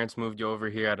 Your parents moved you over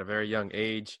here at a very young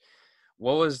age.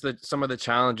 What was the some of the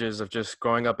challenges of just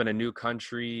growing up in a new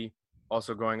country,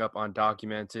 also growing up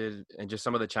undocumented, and just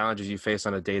some of the challenges you face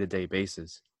on a day-to-day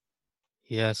basis?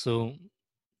 Yeah, so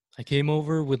I came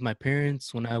over with my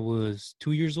parents when I was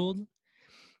 2 years old,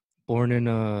 born in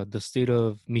the state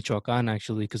of Michoacan,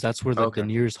 actually, because that's where like the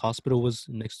Okay. nearest hospital was,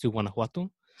 next to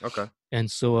Guanajuato. Okay.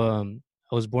 And so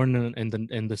I was born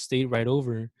in the state right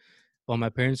over. Well, my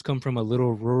parents come from a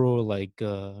little rural like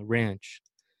ranch.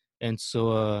 And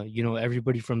so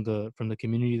everybody from the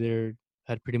community there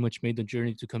had pretty much made the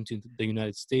journey to come to the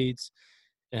United States.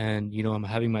 And I'm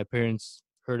having my parents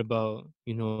heard about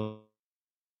a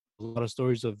lot of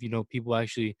stories of people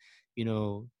actually, you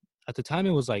know at the time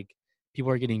it was like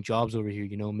people are getting jobs over here,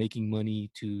 making money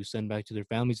to send back to their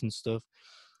families and stuff.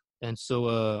 And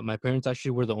so my parents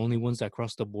actually were the only ones that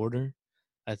crossed the border.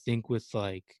 I think with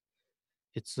like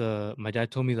it's my dad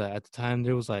told me that at the time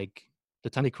there was like the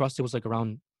time they crossed, it was like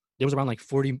around there was around like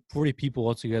 40 people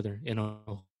altogether in a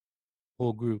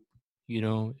whole group.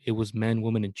 It was men,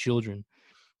 women, and children.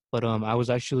 But I was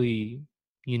actually,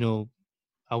 you know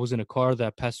I was in a car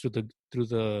that passed through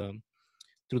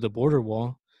the border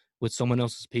wall with someone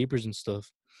else's papers and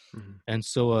stuff. Hmm. And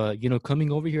so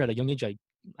coming over here at a young age,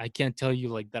 I can't tell you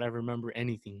like that I remember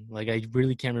anything. Like, I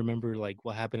really can't remember like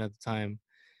what happened at the time.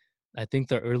 I think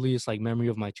the earliest like memory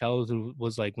of my childhood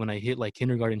was like when I hit like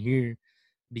kindergarten here,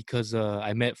 because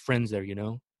I met friends there.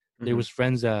 There Hmm. was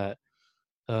friends that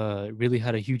really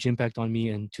had a huge impact on me,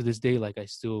 and to this day, like, I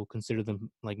still consider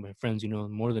them like my friends,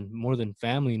 more than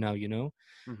family now.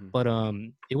 Hmm. But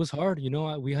it was hard.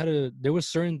 There were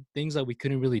certain things that we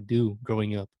couldn't really do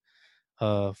growing up.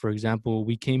 For example,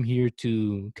 we came here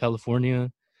to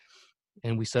California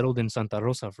and we settled in Santa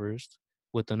Rosa first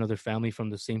with another family from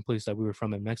the same place that we were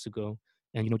from in Mexico.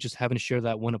 And just having to share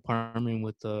that one apartment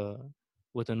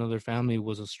with another family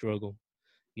was a struggle.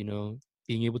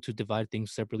 Being able to divide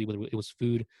things separately, whether it was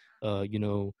food, uh, you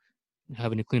know,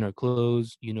 having to clean our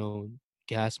clothes,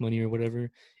 gas money or whatever,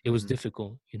 it was Hmm.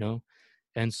 difficult.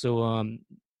 And so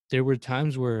there were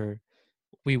times where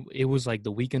it was like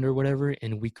the weekend or whatever,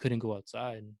 and we couldn't go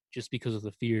outside just because of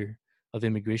the fear of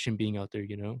immigration being out there.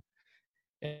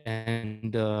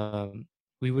 And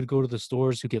we would go to the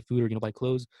stores to get food or buy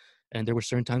clothes. And there were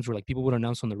certain times where like people would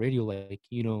announce on the radio, like,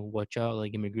 watch out,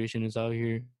 like immigration is out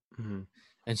here. Hmm.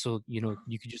 And so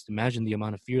you could just imagine the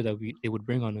amount of fear that it would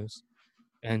bring on us.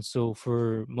 And so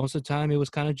for most of the time, it was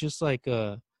kind of just like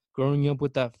growing up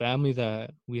with that family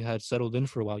that we had settled in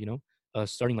for a while,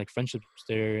 starting like friendships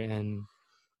there, and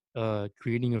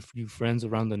creating a few friends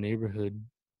around the neighborhood.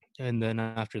 And then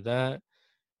after that,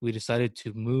 we decided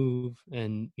to move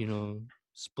and,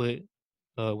 split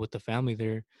with the family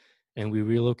there. And we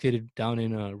relocated down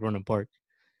in Ronan Park.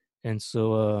 And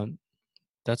so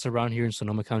that's around here in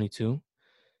Sonoma County too.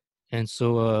 And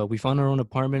so we found our own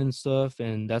apartment and stuff.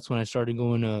 And that's when I started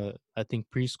going to, I think,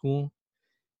 preschool.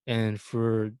 And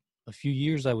for a few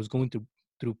years, I was going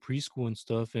through preschool and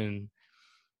stuff. And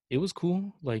it was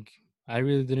cool. Like, I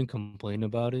really didn't complain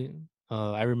about it.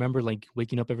 I remember like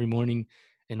waking up every morning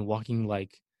and walking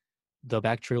like the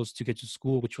back trails to get to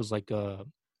school, which was like a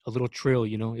little trail.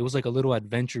 It was like a little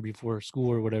adventure before school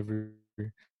or whatever.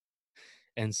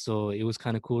 And so it was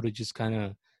kind of cool to just kind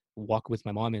of walk with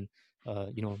my mom and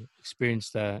experience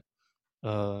that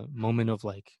moment of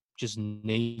like just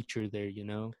nature there.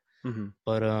 Hmm.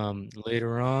 But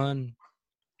later on,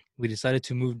 we decided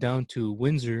to move down to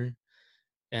Windsor,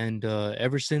 and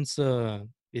ever since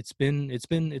it's been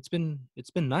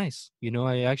nice.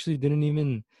 I actually didn't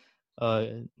even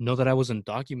know that I was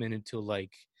undocumented till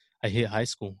like I hit high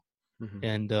school. Hmm.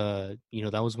 And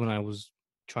that was when I was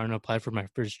trying to apply for my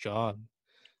first job.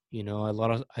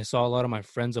 I saw a lot of my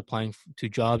friends applying to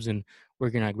jobs and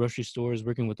working at grocery stores,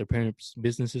 working with their parents'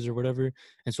 businesses or whatever.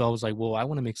 And so I was like, well, I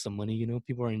want to make some money.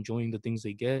 People are enjoying the things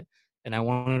they get, and I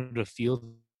wanted to feel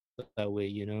that way.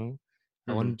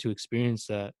 I Hmm. wanted to experience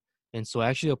that. And so I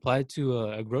actually applied to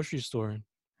a grocery store.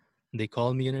 They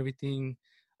called me and everything.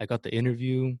 I got the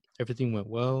interview. Everything went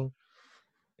well.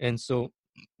 And so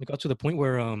it got to the point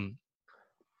where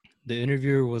the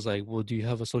interviewer was like, "Well, do you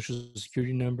have a social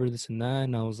security number, this and that?"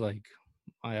 And I was like,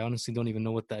 "I honestly don't even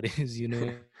know what that is, you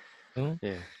know?"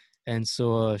 Yeah. And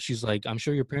so she's like, "I'm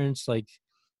sure your parents like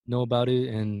know about it,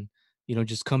 and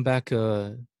just come back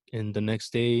in the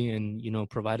next day and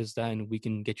provide us that, and we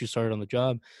can get you started on the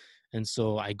job." And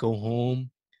so I go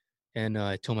home and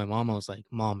I told my mom, I was like,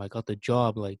 "Mom, I got the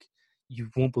job. Like, you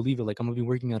won't believe it. Like, I'm gonna be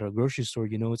working at a grocery store.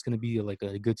 It's gonna be like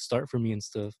a good start for me and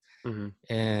stuff." Mhm.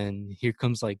 And here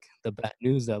comes like the bad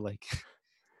news that like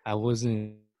I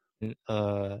wasn't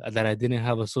that I didn't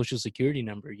have a social security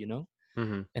number.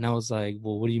 Mhm. And I was like,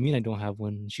 "Well, what do you mean I don't have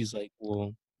one?" And she's like,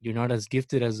 "Well, you're not as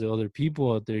gifted as the other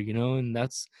people out there." And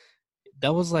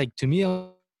that was like, to me,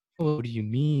 what do you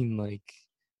mean? Like,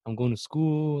 I'm going to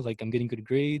school, like I'm getting good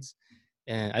grades.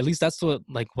 And at least that's what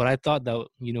I thought that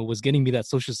was getting me that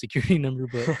social security number.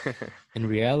 But in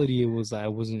reality, it was I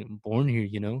wasn't born here.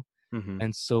 Mhm.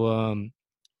 And so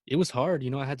it was hard.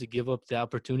 I had to give up the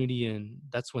opportunity, and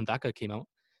that's when DACA came out.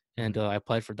 And Mhm. I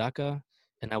applied for DACA,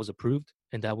 and I was approved,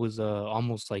 and that was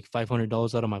almost like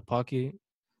 $500 out of my pocket,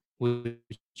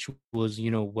 which was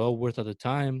well worth at the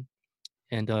time.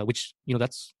 And which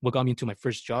that's what got me into my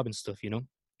first job and stuff.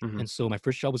 Mhm. And so my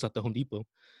first job was at the Home Depot.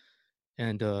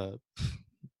 And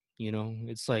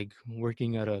it's like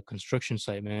working at a construction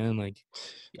site, man. Like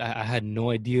I had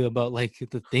no idea about like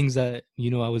the things that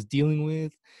I was dealing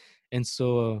with. And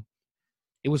so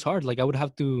it was hard. Like I would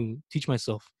have to teach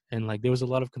myself, and like there was a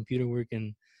lot of computer work.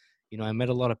 And I met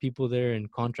a lot of people there,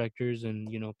 and contractors, and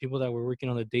people that were working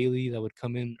on the daily that would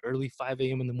come in early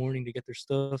 5 a.m. in the morning to get their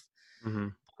stuff.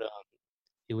 Mhm. But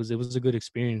it was a good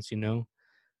experience.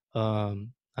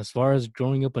 As far as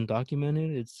growing up undocumented,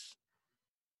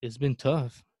 it's been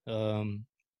tough.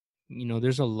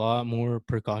 There's a lot more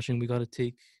precaution we got to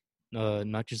take,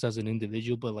 not just as an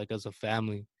individual, but like as a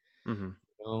family. Mhm.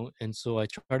 And so I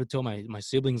try to tell my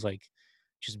siblings, like,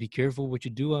 just be careful what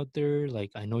you do out there.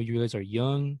 Like, I know you guys are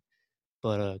young,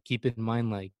 but keep in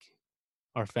mind like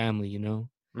our family.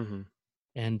 Mhm.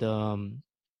 And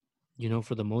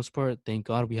for the most part, thank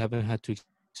God we haven't had to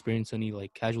experience any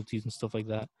like casualties and stuff like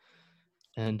that.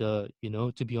 And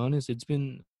to be honest, it's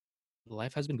been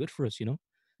life has been good for us.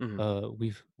 Mhm.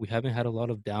 We haven't had a lot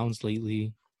of downs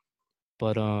lately.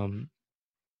 But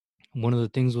one of the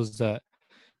things was that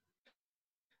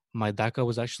my DACA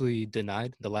was actually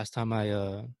denied the last time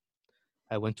I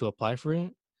went to apply for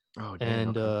it. Oh, dang.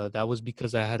 And Okay. that was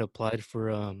because I had applied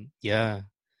for yeah.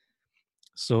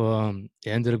 So it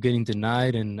ended up getting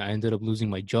denied, and I ended up losing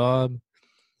my job.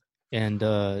 And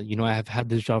I have had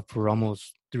this job for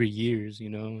almost 3 years.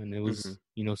 And it Mhm.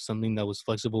 was something that was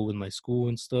flexible with my school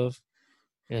and stuff.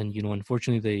 And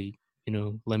unfortunately they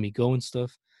let me go and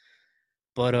stuff.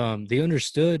 But they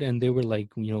understood, and they were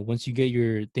like, once you get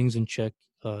your things in check,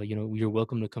 you're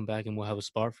welcome to come back, and we'll have a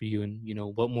spot for you. And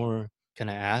what more can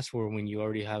I ask for when you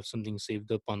already have something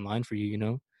saved up online for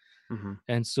you? Mhm.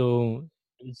 And so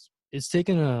it's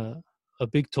taken a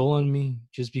big toll on me,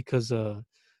 just because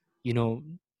you know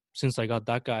since I got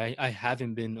that guy, I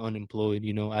haven't been unemployed.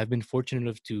 I've been fortunate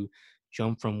enough to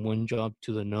jump from one job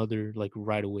to another like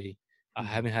right away. I Mhm.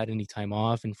 haven't had any time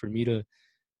off, and for me to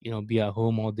be at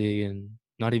home all day and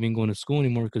not even going to school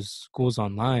anymore because school's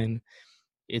online,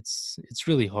 it's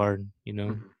really hard.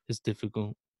 Mhm. It's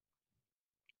difficult.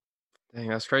 Dang,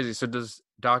 that's crazy. So does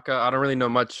DACA, I don't really know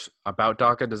much about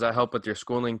DACA. Does that help with your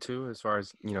schooling too, as far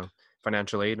as,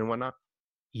 financial aid and whatnot?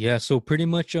 Yeah, so pretty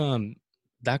much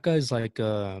that guy is like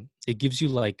it gives you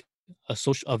like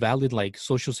a valid like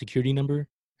social security number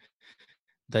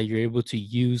that you're able to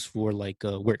use for like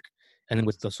work. And then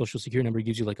with the social security number, it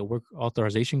gives you like a work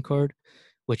authorization card,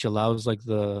 which allows like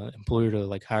the employer to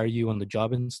like hire you on the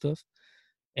job and stuff.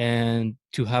 And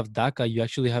to have DACA, you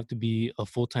actually have to be a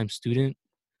full-time student.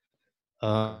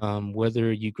 Okay.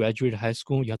 Whether you graduated high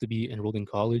school, you have to be enrolled in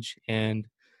college. And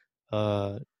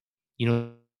uh, you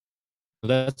know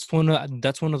that's one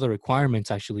of the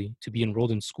requirements, actually, to be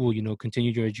enrolled in school.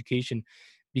 Continue your education,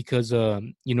 because a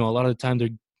lot of the time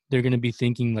they're going to be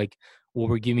thinking like, well,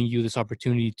 we're giving you this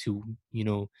opportunity to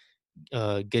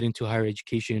get into higher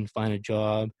education, find a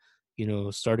job,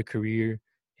 start a career,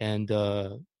 and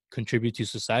contribute to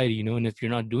society. And if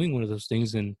you're not doing one of those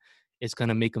things, then it's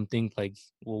gonna make them think like,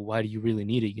 well, why do you really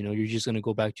need it? You're just gonna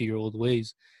go back to your old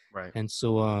ways. Right. And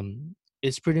so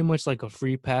it's pretty much like a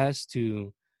free pass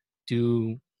to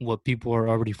do what people are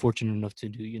already fortunate enough to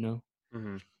do.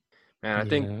 Hmm. Man, I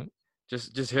think Yeah.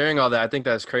 just hearing all that, I think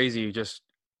that's crazy. Just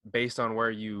based on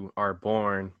where you are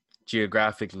born.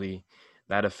 geographically,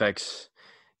 that affects.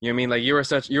 You know what I mean? Like you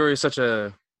were such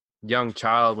a young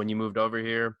child when you moved over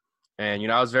here,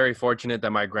 and I was very fortunate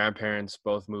that my grandparents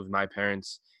both moved my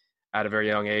parents at a very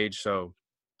young age, so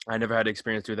I never had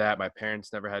experience through that. My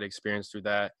parents never had experience through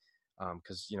that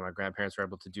because my grandparents were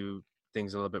able to do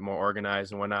things a little bit more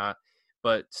organized and whatnot.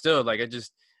 But still, like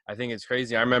I think it's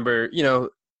crazy. I remember,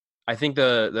 I think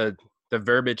the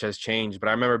verbiage has changed, but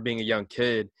I remember being a young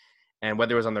kid, and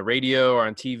whether it was on the radio or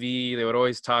on TV, they would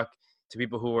always talk to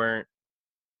people who weren't.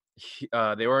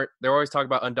 They were always talking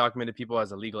about undocumented people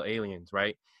as illegal aliens,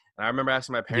 right? And I remember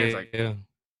asking my parents, like, Yeah.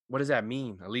 what does that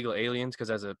mean, illegal aliens?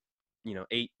 Because as a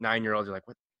 8, 9 year old, you're like,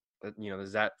 what?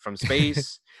 Is that from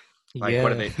space? Like,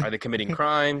 what are Yeah. they? Are they committing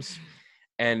crimes?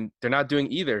 And they're not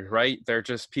doing either, right? They're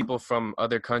just people from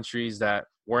other countries that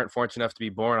weren't fortunate enough to be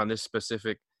born on this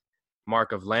specific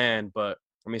mark of land. But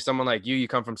I mean, someone like you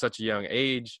come from such a young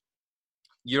age,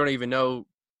 you don't even know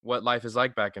what life is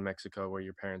like back in Mexico, where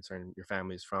your parents and your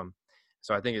family is from.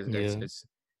 So I think it's it's, Yeah. it's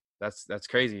that's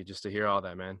crazy just to hear all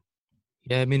that, man.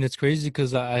 Yeah, I mean it's crazy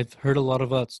because I've heard a lot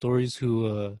about stories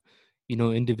who,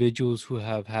 individuals who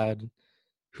have had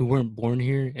who weren't born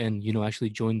here and actually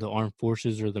joined the armed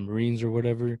forces or the Marines or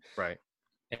whatever, Right.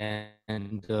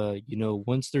 and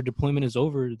once their deployment is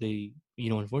over, they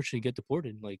unfortunately get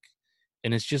deported. Like,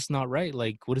 and it's just not right.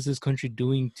 Like, what is this country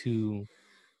doing to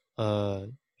uh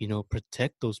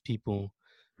protect those people?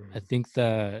 I Mhm. think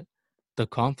that the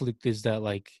conflict is that,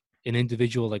 like, an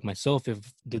individual like myself,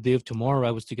 if the day of tomorrow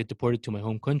I was to get deported to my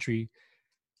home country,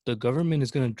 the government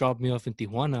is going to drop me off in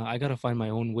Tijuana. I got to find my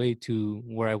own way to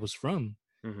where I was from,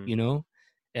 Mhm. you know?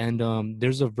 And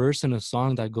there's a verse in a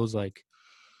song that goes like,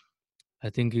 I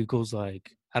think it goes like,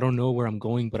 I don't know where I'm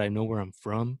going, but I know where I'm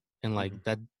from. And like Mhm.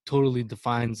 that totally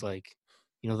defines, like,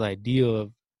 the idea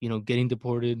of, getting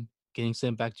deported, getting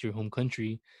sent back to your home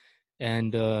country.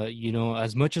 And,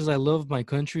 as much as I love my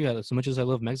country, as much as I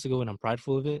love Mexico and I'm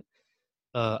prideful of it,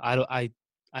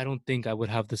 I don't think I would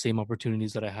have the same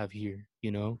opportunities that I have here.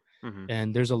 Mhm.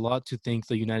 And there's a lot to thank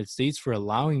the United States for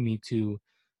allowing me to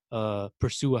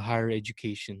pursue a higher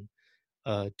education,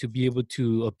 to be able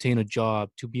to obtain a job,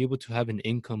 to be able to have an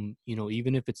income.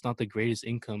 Even if it's not the greatest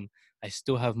income, I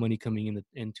still have money coming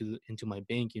into my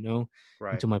bank,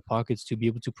 Right. into my pockets, to be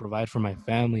able to provide for my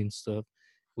family and stuff.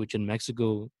 Which in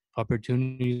Mexico,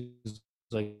 opportunities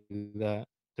like that,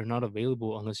 they're not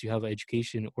available unless you have an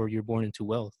education or you're born into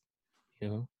wealth. You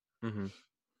know? Mhm.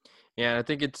 Yeah, I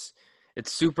think it's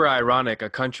super ironic. A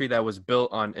country that was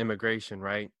built on immigration,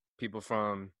 right? People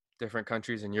from different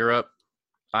countries in Europe,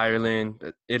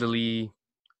 Ireland, Italy,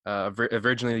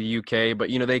 originally the UK, but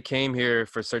they came here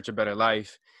for search of better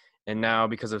life, and now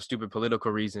because of stupid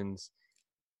political reasons,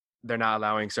 they're not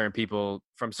allowing certain people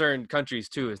from certain countries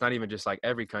too. It's not even just like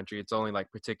every country; it's only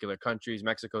like particular countries.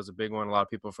 Mexico's a big one. A lot of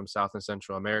people from South and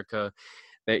Central America,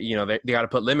 they got to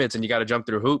put limits, and you got to jump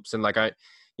through hoops. And like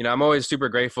I'm always super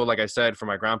grateful, like I said, for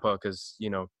my grandpa, because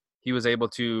he was able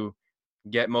to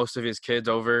get most of his kids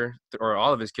over, or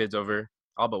all of his kids over,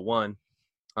 all but one,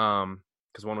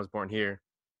 because one was born here.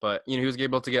 But he was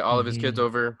able to get all of his kids Hmm.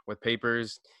 over with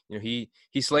papers. He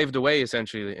slaved away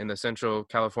essentially in the Central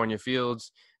California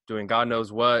fields, doing God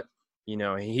knows what.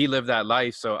 He lived that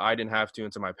life, so I didn't have to,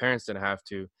 and so my parents didn't have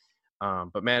to.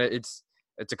 But man, it's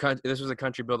a country. This was a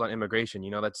country built on immigration.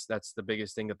 That's the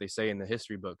biggest thing that they say in the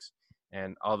history books.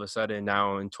 And all of a sudden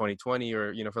now in 2020,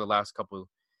 or for the last couple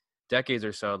decades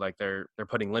or so, like they're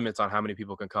putting limits on how many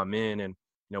people can come in, and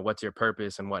what's your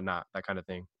purpose and whatnot, that kind of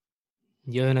thing.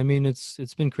 Yeah, and I mean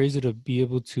it's been crazy to be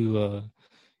able to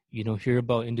hear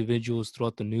about individuals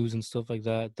throughout the news and stuff like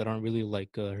that that aren't really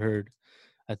like heard.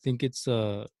 I think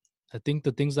I think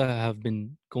the things that have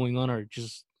been going on are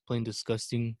just plain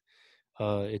disgusting.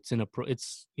 It's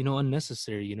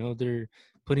unnecessary. They're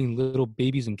putting little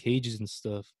babies in cages and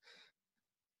stuff.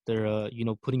 They're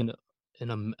putting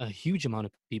a huge amount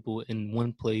of people in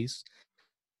one place,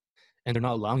 and they're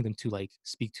not allowing them to like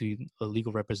speak to a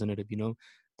legal representative.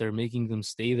 They're making them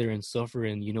stay there and suffer.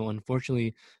 And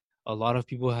unfortunately, a lot of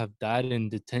people have died in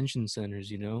detention centers.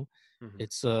 Hmm.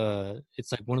 It's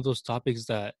like one of those topics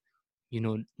that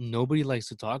nobody likes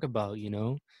to talk about,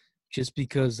 just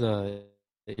because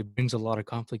it brings a lot of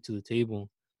conflict to the table.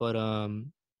 But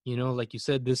like you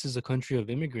said, this is a country of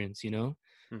immigrants.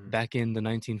 Hmm. Back in the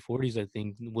 1940s, I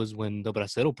think, was when the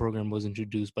Bracero program was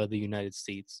introduced by the United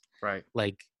States. Right.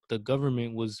 Like, the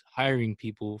government was hiring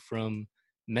people from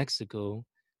Mexico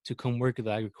to come work at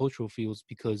the agricultural fields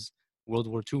because World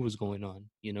War II was going on.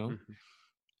 Hmm.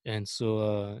 And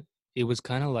so it was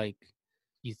kind of like,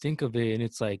 you think of it and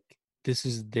it's like this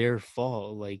is their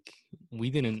fault. Like, we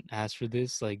didn't ask for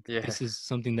this. Like, Yeah. this is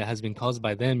something that has been caused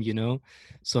by them, you know?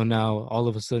 So now all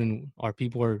of a sudden our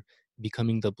people are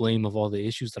becoming the blame of all the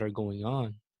issues that are going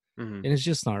on. Hmm. And it's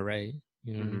just not right,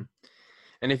 you Hmm. know?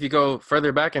 And if you go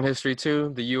further back in history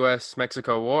too, the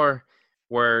U.S.-Mexico War,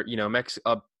 where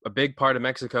a big part of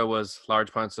Mexico was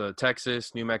large parts of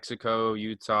Texas, New Mexico,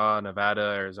 Utah,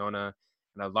 Nevada, Arizona,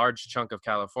 and a large chunk of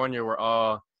California were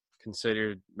all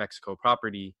considered Mexico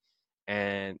property.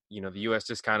 And the U.S.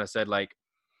 just kind of said like,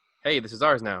 "Hey, this is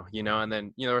ours now," And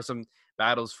then there were some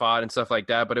battles fought and stuff like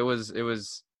that, but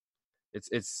it's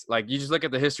like you just look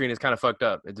at the history and it's kind of fucked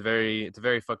up. It's a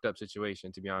very fucked up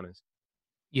situation, to be honest.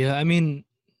 Yeah, I mean,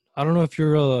 I don't know if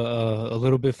you're a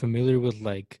little bit familiar with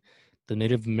like the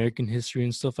Native American history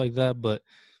and stuff like that, but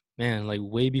man, like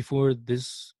way before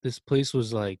this place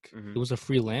was like, Hmm. it was a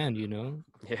free land, you know?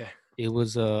 Yeah. It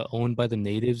was owned by the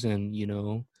natives, and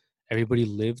everybody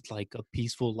lived like a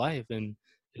peaceful life. And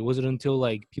it wasn't until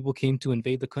like people came to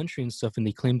invade the country and stuff and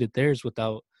they claimed it theirs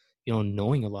without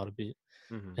knowing a lot of it.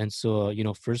 Hmm. And so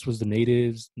first was the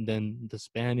natives, then the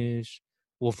Spanish.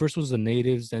 Well, first was the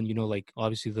natives, then like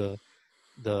obviously the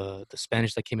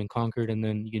Spanish that came and conquered, and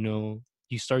then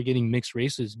you start getting mixed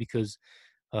races because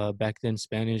back then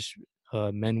Spanish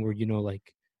men were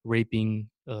like raping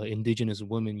indigenous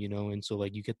women, and so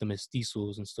like you get the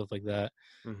mestizos and stuff like that.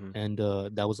 Hmm. And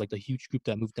that was like a huge group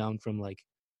that moved down from like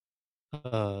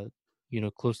uh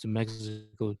close to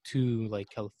Mexico to like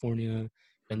California,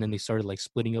 and then they Hmm. started like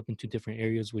splitting up into different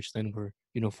areas, which then were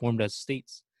formed as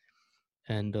states.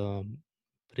 And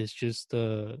but it's just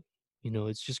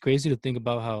it's just crazy to think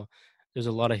about how there's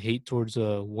a lot of hate towards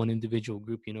one individual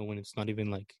group, when it's not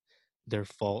even like their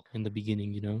fault in the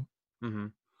beginning. Hmm.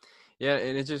 Yeah,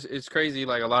 and it's crazy.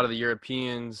 Like a lot of the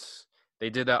Europeans, they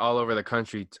did that all over the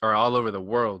country or all over the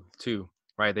world too,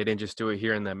 right? They didn't just do it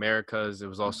here in the Americas. It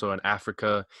was also in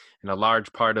Africa, and a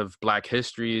large part of Black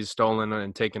history is stolen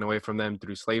and taken away from them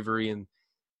through slavery and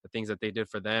the things that they did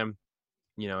for them.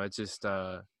 It's just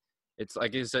it's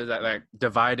like it says that like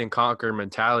divide and conquer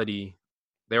mentality.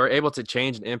 They were able to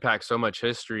change and impact so much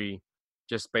history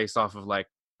just based off of like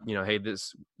hey,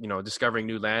 this discovering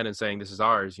new land and saying this is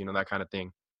ours, that kind of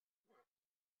thing.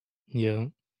 Yeah,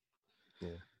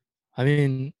 Yeah. I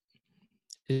mean,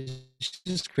 it's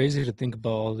just crazy to think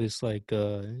about all this, like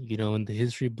in the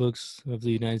history books of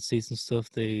the United States and stuff.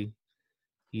 They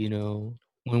you know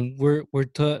when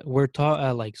we're taught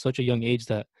at like such a young age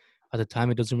that at the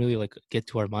time it doesn't really like get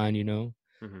to our mind,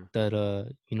 Hmm. that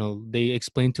they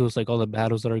explain to us like all the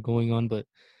battles that are going on, but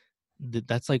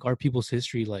that's like our people's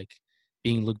history, like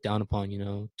being looked down upon,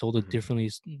 told a Hmm.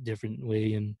 different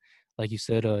way. And like you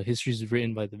said, history is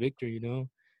written by the victor, and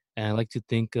I like to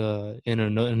think in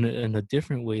a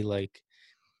different way, like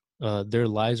their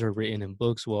lives are written in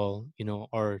books, while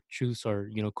our truths are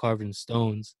carved in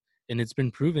stones. And it's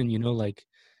been proven, like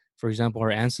for example,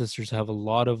 our ancestors have a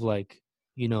lot of like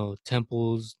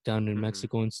temples down in Hmm.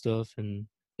 Mexico and stuff, and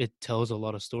it tells a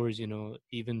lot of stories,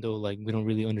 even though like we don't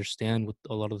really understand what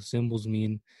a lot of the symbols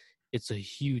mean. It's a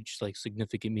huge like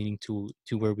significant meaning to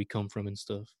where we come from and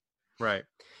stuff. Right.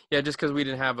 Yeah, just because we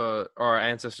didn't have or our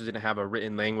ancestors didn't have a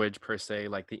written language per se,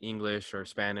 like the English or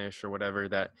Spanish or whatever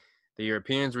that the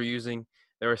Europeans were using,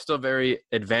 they were still very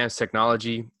advanced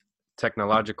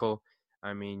technological.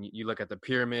 I mean, you look at the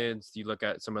pyramids, you look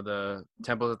at some of the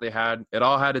temples that they had, it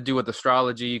all had to do with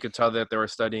astrology. You could tell that they were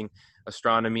studying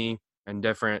astronomy and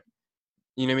different,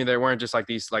 what I mean? They weren't just like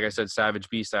these, like I said, savage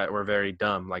beasts that were very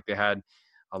dumb. Like they had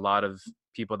a lot of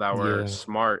people that were Yeah.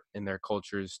 smart in their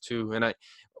cultures too. And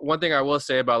one thing I will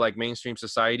say about like mainstream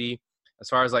society, as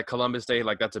far as like Columbus Day,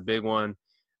 like that's a big one.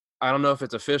 I don't know if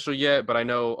it's official yet, but I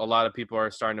know a lot of people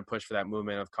are starting to push for that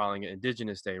movement of calling it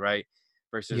Indigenous Day, right?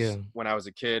 Versus Yeah. when I was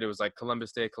a kid, it was like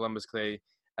Columbus Day, Columbus Day,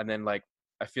 and then like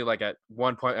I feel like at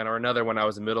one point or another when I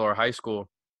was in middle or high school,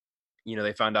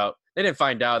 they found out. They didn't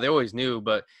find out, they always knew,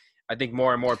 but I think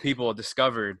more and more people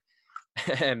discovered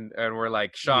and were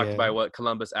like shocked Yeah. by what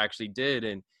Columbus actually did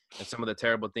and some of the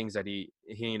terrible things that he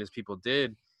and his people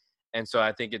did. And so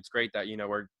I think it's great that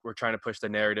we're trying to push the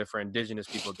narrative for Indigenous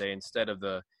People Day instead of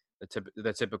the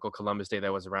typical Columbus Day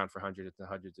that was around for hundreds and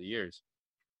hundreds of years.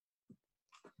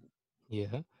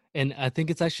 Yeah. And I think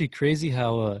it's actually crazy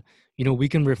how we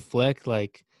can reflect,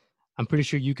 like I'm pretty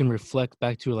sure you can reflect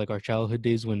back to like our childhood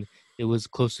days when it was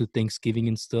close to Thanksgiving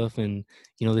and stuff, and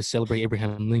they celebrate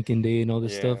Abraham Lincoln Day and all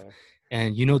this stuff. Yeah.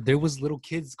 And there was little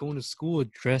kids going to school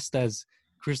dressed as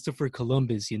Christopher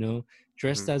Columbus,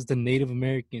 dressed Hmm. as the Native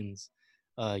Americans.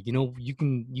 You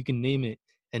can name it.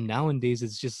 And nowadays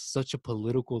it's just such a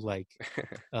political like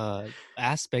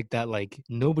aspect that like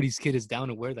nobody's kid is down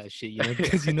to wear that shit,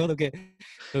 because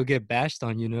they'll get bashed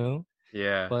on,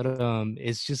 Yeah. but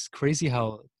it's just crazy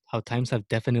how times have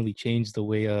definitely changed the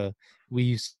way we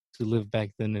used to live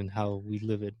back then and how we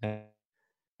live it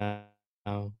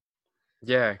now.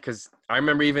 Yeah, because I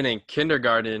remember even in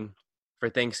kindergarten for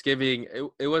Thanksgiving,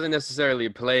 it wasn't necessarily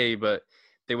a play, but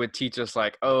they would teach us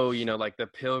like, oh, like the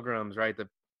pilgrims, right? The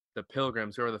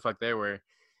pilgrims, whoever the fuck they were,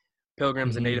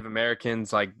 pilgrims and Hmm. Native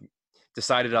Americans, like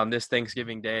decided on this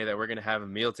Thanksgiving day that we're gonna have a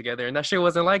meal together, and that shit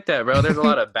wasn't like that, bro. There's a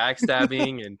lot of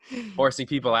backstabbing and forcing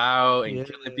people out and Yeah.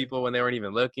 killing people when they weren't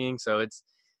even looking. So it's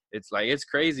like it's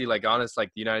crazy. Like honest,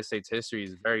 like the United States history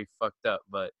is very fucked up,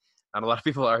 but not a lot of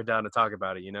people are down to talk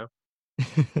about it.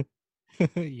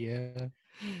 Yeah.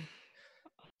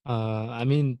 I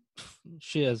mean,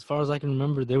 shit, as far as I can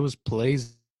remember, there was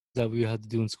plays that we had to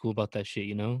do in school about that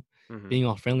shit, Hmm. being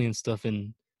all friendly and stuff.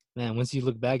 And man, once you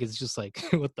look back, it's just like,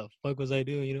 what the fuck was I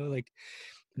doing? Like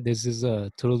this is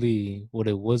totally what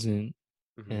it wasn't.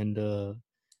 Hmm. And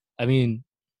I mean,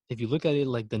 if you look at it,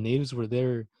 like the natives were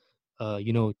there,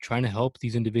 trying to help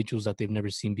these individuals that they've never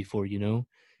seen before,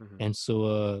 Hmm. and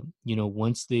so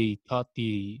once they taught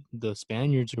the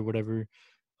Spaniards or whatever,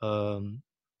 um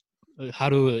how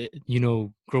to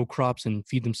grow crops and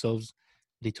feed themselves,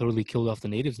 they totally killed off the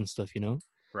natives and stuff,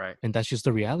 Right. and that's just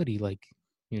the reality, like,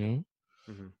 you know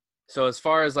Hmm. So as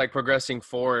far as like progressing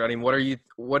forward, I mean, what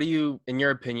do you, in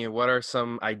your opinion, what are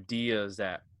some ideas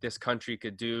that this country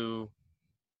could do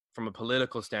from a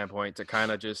political standpoint to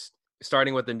kind of just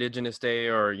starting with Indigenous Day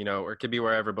or it could be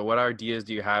wherever, but what ideas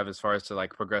do you have as far as to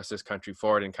like progress this country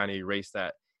forward and kind of erase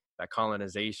that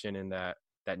colonization and that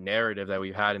narrative that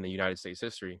we've had in the United States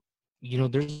history?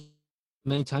 there's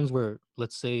many times where,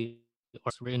 let's say,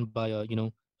 art's written by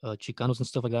Chicanos and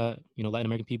stuff like that, Latin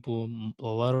American people. A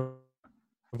lot of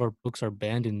our books are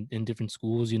banned in different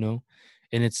schools, and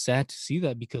it's sad to see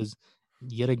that because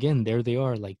yet again there they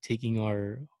are, like taking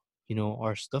our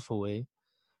stuff away.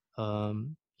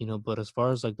 But as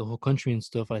far as like the whole country and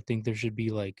stuff, I think there should be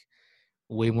like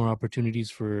way more opportunities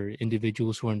for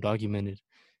individuals who are undocumented.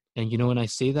 And and I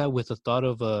say that with the thought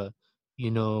of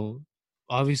you know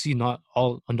obviously not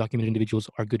all undocumented individuals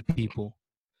are good people.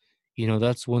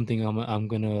 That's one thing I'm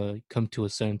gonna come to a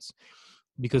sense,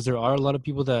 because there are a lot of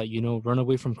people that run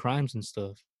away from crimes and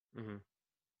stuff. Hmm.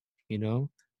 you know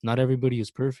Not everybody is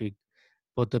perfect,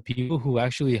 but the people who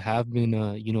actually have been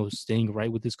staying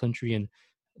right with this country and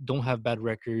don't have bad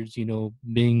records,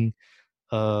 being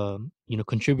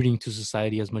contributing to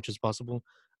society as much as possible,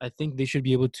 I think they should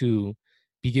be able to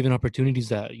be given opportunities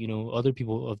that other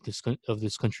people of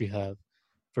this country have.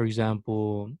 For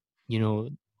example, you know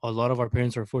a lot of our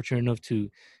parents are fortunate enough to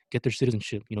get their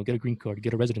citizenship, get a green card,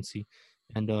 get a residency,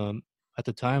 and at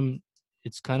the time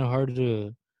it's kind of hard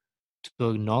to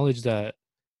acknowledge that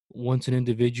once an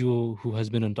individual who has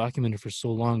been undocumented for so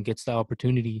long gets the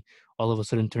opportunity, all of a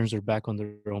sudden turns their back on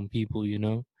their own people,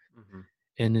 Hmm.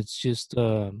 and it's just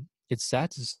it's sad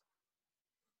to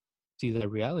see that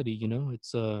reality.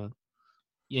 It's and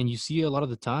you see a lot of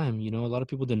the time, a lot of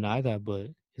people deny that, but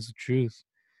it's the truth.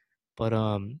 But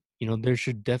there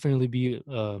should definitely be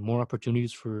more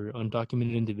opportunities for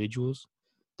undocumented individuals.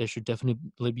 There should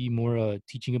definitely be more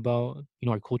teaching about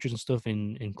our cultures and stuff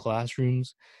in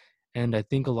classrooms. And I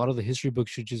think a lot of the history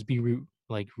books should just be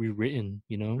rewritten.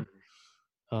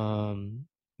 Um,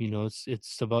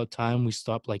 it's about time we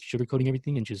stop like sugarcoating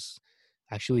everything and just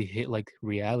actually hit like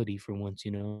reality for once.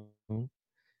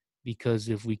 Because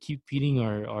if we keep feeding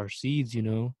our seeds,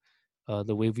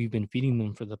 the way we've been feeding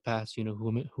them for the past,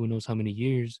 who knows how many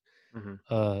years, Hmm.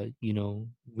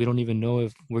 we don't even know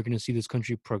if we're going to see this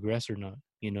country progress or not.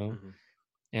 Hmm.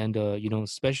 And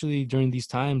especially during these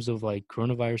times of like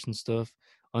coronavirus and stuff,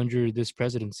 under this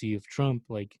presidency of Trump,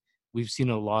 like we've seen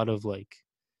a lot of like,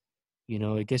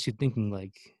 I guess you're thinking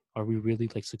like, are we really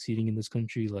like succeeding in this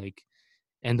country? Like,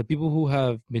 and the people who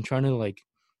have been trying to like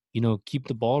keep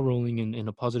the ball rolling in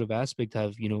a positive aspect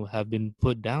have been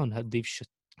put down.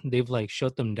 They've like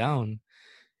shut them down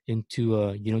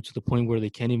into to the point where they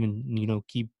can't even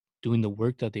keep doing the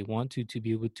work that they want to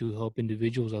be able to help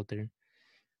individuals out there.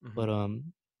 Hmm.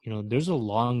 But there's a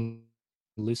long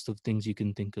list of things you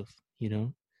can think of.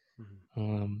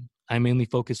 Hmm. I mainly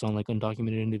focus on like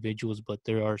undocumented individuals, but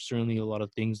there are certainly a lot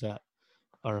of things that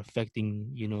are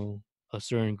affecting a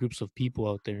certain groups of people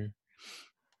out there.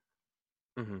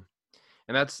 Hmm.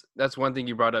 And that's one thing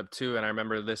you brought up too. And I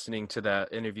remember listening to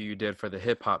that interview you did for the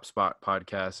Hip Hop Spot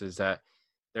podcast, is that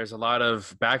there's a lot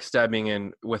of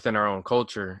backstabbing within our own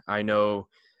culture. I know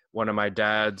one of my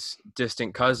dad's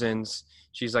distant cousins,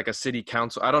 she's like a city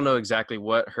council. I don't know exactly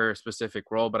what her specific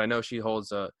role, but I know she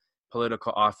holds a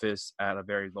political office at a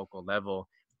very local level.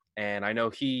 And I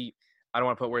know I don't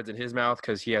want to put words in his mouth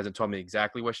because he hasn't told me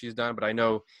exactly what she's done, but I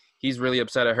know he's really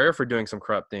upset at her for doing some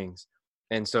corrupt things.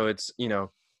 And so it's,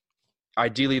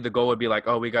 ideally the goal would be like,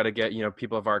 oh, we got to get,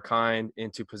 people of our kind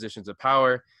into positions of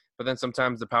power. But then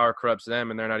sometimes the power corrupts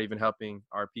them and they're not even helping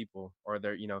our people, or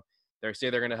they say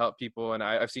they're going to help people. And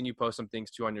I've seen you post some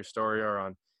things too on your story or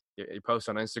on you post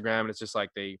on Instagram, and it's just like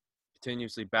they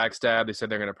continuously backstab. They said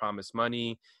they're going to promise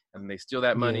money and they steal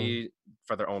that Yeah. money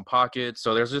for their own pockets.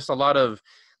 So there's a lot of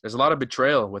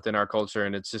betrayal within our culture.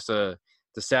 And it's just it's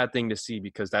a sad thing to see,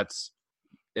 because that's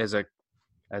as a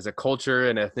culture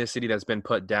and ethnicity that's been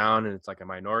put down, and it's like a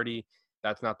minority.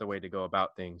 That's not the way to go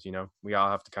about things. We all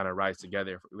have to kind of rise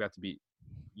together. We have to be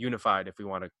unified if we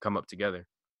want to come up together.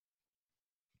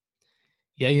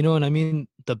 Yeah, and I mean,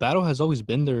 the battle has always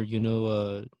been there,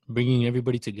 bringing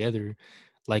everybody together.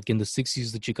 Like in the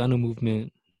 60s, the Chicano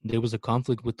movement, there was a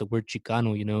conflict with the word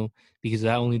Chicano, because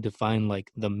that only defined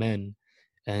like the men.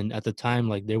 And at the time,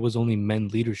 like there was only men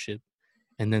leadership.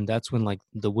 And then that's when like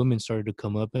the women started to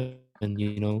come up, and,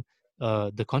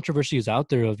 the controversy is out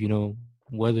there of,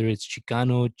 whether it's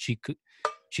Chicano,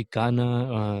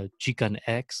 Chicana, Chican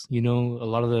X, a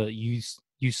lot of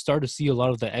you start to see a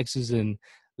lot of the X's in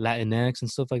Latinx and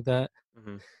stuff like that.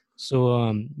 Mm-hmm.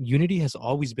 So unity has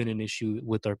always been an issue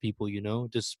with our people,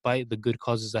 despite the good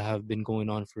causes that have been going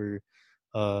on for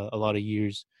a lot of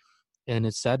years. And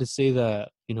it's sad to say that,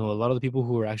 a lot of the people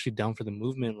who are actually down for the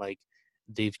movement, like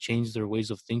they've changed their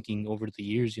ways of thinking over the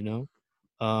years,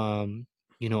 I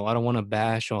don't want to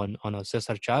bash on a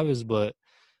Cesar Chavez, but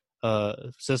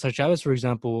Cesar Chavez, for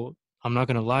example, I'm not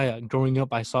gonna lie. Growing up,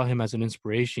 I saw him as an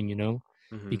inspiration,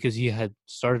 Mm-hmm. because he had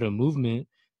started a movement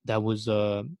that was,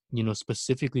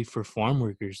 specifically for farm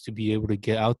workers to be able to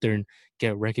get out there and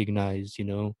get recognized, get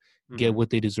Mm-hmm. what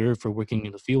they deserve for working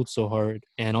in the field so hard,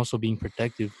 and also being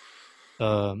protective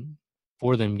um,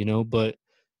 for them, But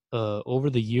over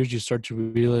the years, you start to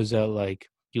realize that, like,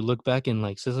 you look back and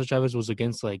like Cesar Chavez was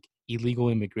against like illegal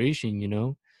immigration.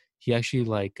 He actually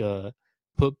like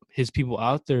put his people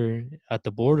out there at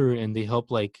the border, and they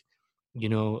helped like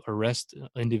arrest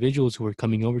individuals who were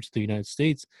coming over to the United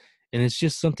States. And it's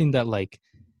just something that, like,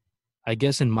 I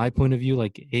guess in my point of view,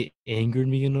 like it angered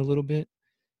me in a little bit,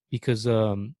 because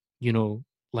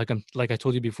like I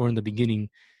told you before in the beginning,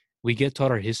 we get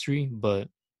taught our history, but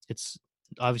it's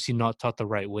obviously not taught the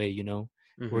right way.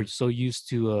 Mm-hmm. We're so used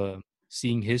to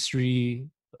seeing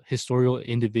historical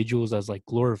individuals as like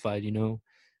glorified.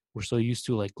 We're so used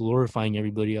to like glorifying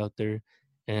everybody out there,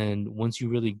 and once you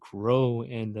really grow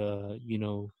and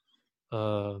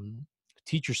um,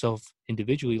 teach yourself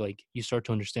individually, like you start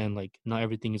to understand like not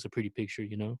everything is a pretty picture.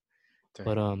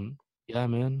 But Dang. yeah,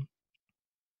 man.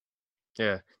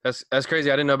 Yeah, that's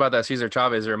crazy. I didn't know about that Cesar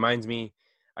Chavez. It reminds me,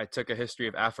 I took a history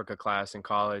of Africa class in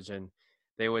college, and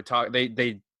they would talk.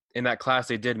 They in that class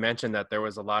they did mention that there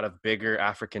was a lot of bigger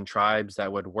African tribes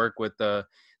that would work with the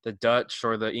Dutch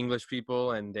or the English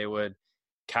people, and they would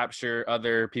capture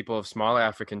other people of smaller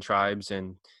African tribes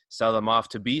and sell them off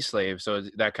to be slaves. So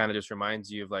that kind of just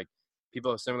reminds you of like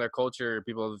people of similar culture,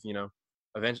 people of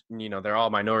eventually they're all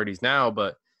minorities now,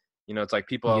 but it's like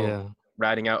people Yeah.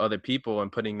 ratting out other people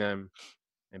and putting them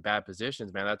in bad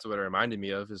positions, man. That's what it reminded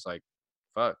me of, is like,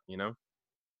 fuck.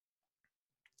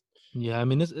 Yeah, I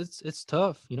mean it's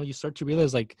tough. You start to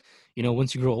realize, like,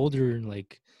 once you grow older,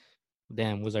 like,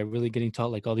 damn, was I really getting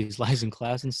taught like all these lies in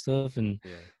class and stuff? And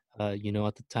Yeah.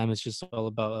 at the time it's just all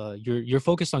about you're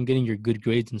focused on getting your good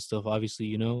grades and stuff,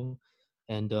 obviously,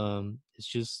 and it's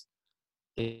just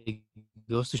it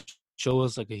goes to show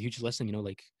us like a huge lesson,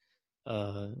 like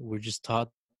we're just taught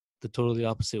the totally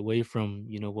opposite way from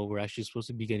what we're actually supposed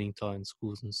to be getting taught in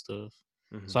schools and stuff.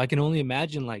 Hmm. So I can only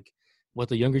imagine like what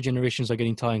the younger generations are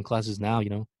getting taught in classes now,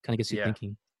 kind of gets you Yeah.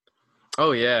 thinking.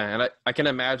 Oh yeah, and I can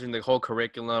imagine the whole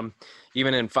curriculum,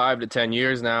 even in 5 to 10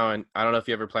 years now. And I don't know if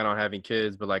you ever plan on having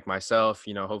kids, but like myself,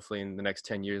 hopefully in the next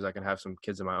 10 years I can have some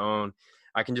kids of my own.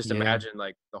 I can just Yeah. imagine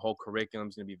like the whole curriculum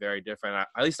is going to be very different.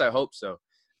 At least I hope so.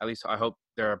 At least I hope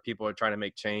there are people who are trying to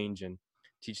make change and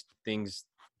teach things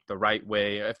the right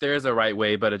way, if there is a right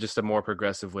way, but just a more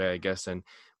progressive way, I guess, and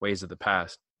ways of the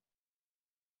past.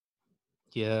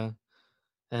 Yeah.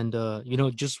 And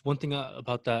just one thing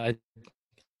about that,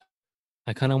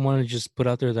 I kind of want to just put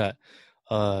out there that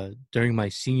during my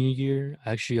senior year,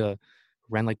 I actually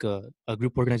ran like a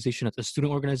group organization, a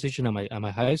student organization at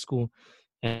my high school,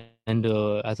 and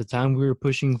at the time we were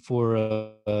pushing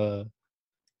for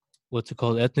what's it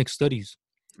called, ethnic studies,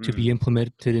 to Mm. be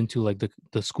implemented into like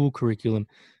the school curriculum.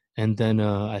 And then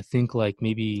I think like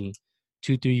maybe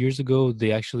 2-3 years ago,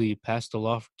 they actually passed a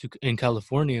law in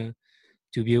California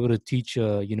to be able to teach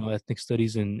ethnic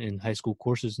studies in high school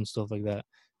courses and stuff like that,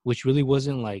 which really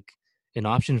wasn't like an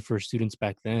option for students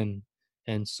back then.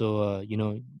 And so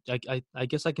I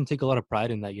guess I can take a lot of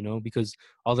pride in that, because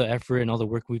all the effort and all the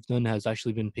work we've done has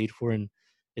actually been paid for. And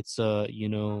it's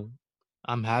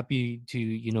I'm happy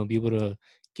to be able to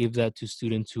give that to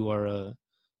students who are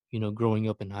growing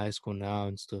up in high school now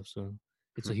and stuff. So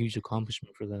it's a huge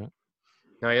accomplishment for that.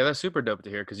 No, yeah, that's super dope to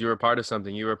hear because you were part of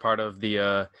something. You were part of the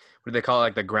what do they call it?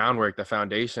 Like the groundwork, the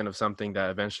foundation of something that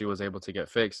eventually was able to get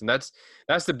fixed. And that's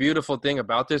the beautiful thing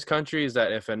about this country is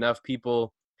that if enough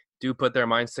people do put their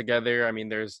minds together, I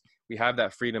mean, we have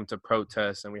that freedom to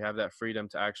protest and we have that freedom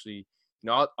to actually,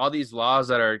 all these laws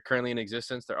that are currently in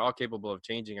existence, they're all capable of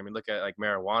changing. I mean, look at like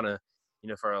marijuana.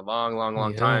 For a long, long,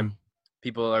 long Yeah. time,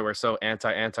 people were so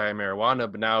anti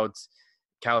marijuana, but now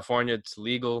California, it's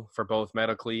legal for both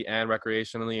medically and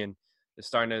recreationally, and it's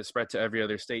starting to spread to every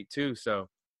other state too. So,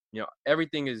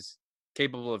 everything is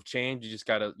capable of change. You just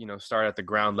got to, start at the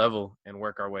ground level and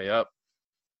work our way up.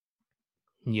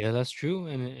 Yeah, that's true.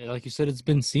 And like you said, it's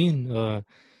been seen.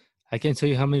 I can't tell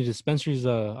you how many dispensaries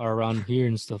are around here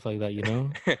and stuff like that.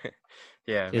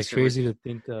 Yeah, it It's makes it weird. crazy to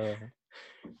think.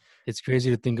 It's crazy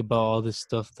to think about all this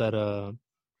stuff that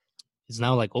is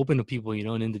now like open to people,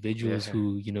 and individuals Yeah.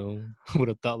 who would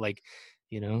have thought like,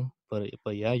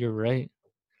 But yeah, you're right.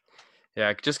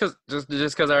 Yeah, just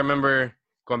because I remember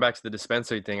going back to the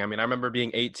dispensary thing. I mean, I remember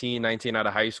being 18, 19 out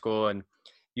of high school, and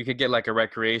you could get like a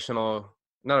recreational,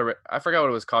 I forgot what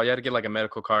it was called. You had to get like a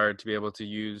medical card to be able to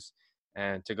use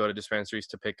and to go to dispensaries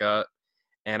to pick up.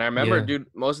 And I remember, Yeah, dude,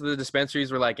 most of the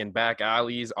dispensaries were like in back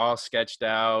alleys, all sketched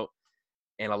out.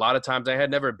 And a lot of times I had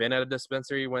never been at a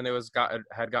dispensary when it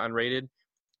had gotten raided.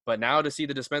 But now to see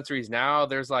the dispensaries now,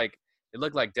 there's like, it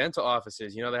looked like dental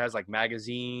offices, that has like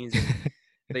magazines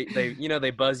and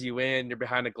they buzz you in, you're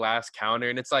behind a glass counter.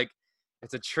 And it's like,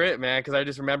 it's a trip, man. Cause I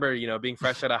just remember, being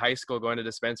fresh out of high school, going to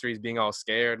dispensaries, being all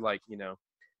scared, like,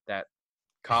 that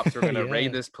cops were going to raid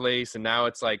yeah. this place. And now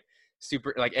it's like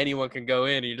super, like anyone can go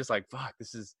in and you're just like, fuck,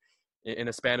 this is in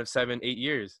a span of 7-8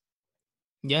 years.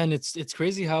 Yeah, and it's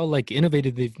crazy how like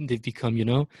innovative they've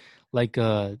become, like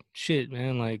shit,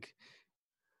 man, like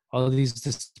all of these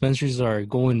dispensaries are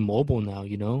going mobile now,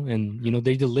 and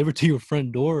they deliver to your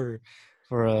front door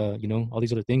for all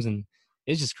these other things, and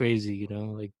it's just crazy,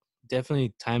 like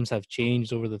definitely times have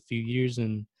changed over the few years,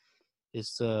 and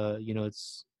it's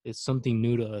it's something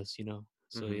new to us,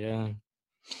 so Mm-hmm. yeah.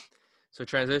 So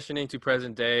transitioning to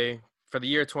present day for the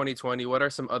year 2020, what are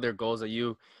some other goals that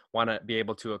you want to be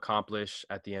able to accomplish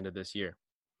at the end of this year?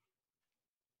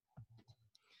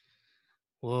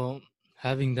 Well,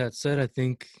 having that said, I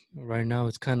think right now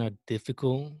it's kind of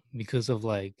difficult because of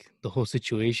like the whole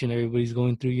situation everybody's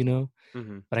going through,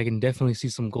 Mm-hmm. but I can definitely see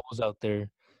some goals out there.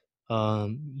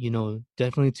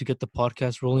 Definitely to get the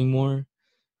podcast rolling more,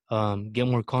 get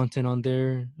more content on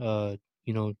there,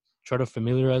 you know, try to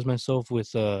familiarize myself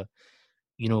with,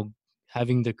 you know,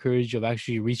 having the courage of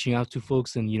actually reaching out to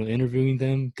folks and, interviewing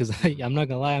them. Cause I'm not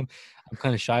gonna lie, I'm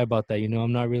kind of shy about that.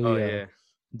 I'm not Oh really, yeah.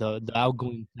 the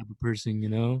outgoing type of person.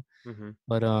 Mm-hmm.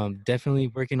 But definitely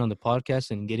working on the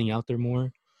podcast and getting out there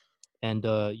more. And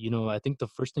I think the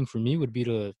first thing for me would be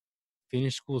to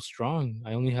finish school strong.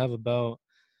 I only have about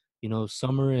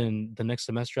summer and the next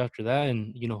semester after that,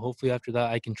 and hopefully after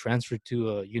that I can transfer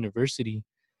to a university.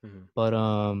 Mm-hmm. But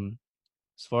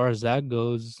as far as that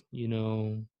goes,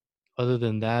 other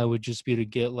than that would just be to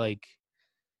get like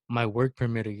my work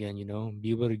permit again,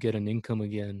 be able to get an income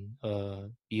again,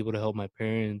 be able to help my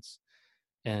parents.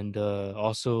 And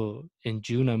also in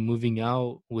June I'm moving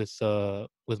out with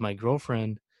my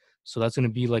girlfriend, so that's going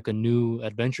to be like a new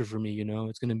adventure for me.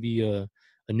 It's going to be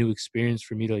a new experience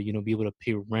for me to be able to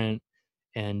pay rent.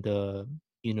 And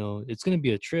it's going to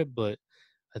be a trip, but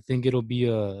I think it'll be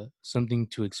something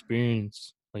to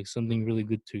experience, like something really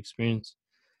good to experience.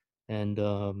 And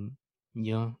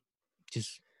yeah,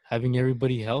 just having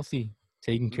everybody healthy,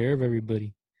 taking care of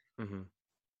everybody. Mm-hmm.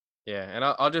 Yeah, and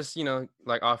I'll just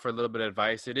like offer a little bit of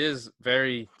advice. It is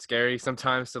very scary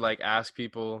sometimes to like ask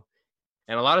people,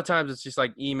 and a lot of times it's just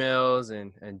like emails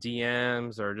and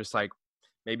DMs or just like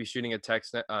maybe shooting a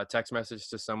text message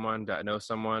to someone that knows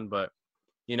someone. But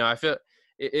I feel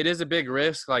it is a big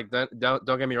risk. Like don't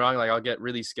get me wrong. Like I'll get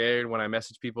really scared when I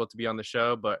message people to be on the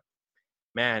show, but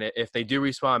man, if they do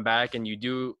respond back and you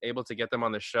do able to get them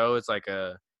on the show, it's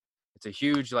a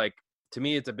huge, like, to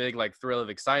me, it's a big like thrill of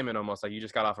excitement, almost like you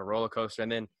just got off a roller coaster.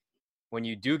 And then when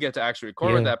you do get to actually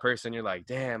record with Yeah. that person, you're like,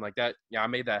 damn, like that, yeah, I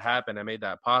made that happen. I made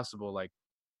that possible. Like,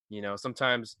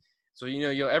 sometimes So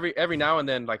every now and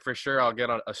then, like for sure, I'll get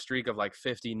on a streak of like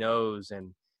 50 no's,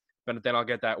 but then I'll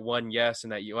get that one yes,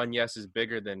 and that one yes is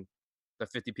bigger than the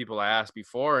 50 people I asked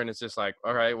before, and it's just like,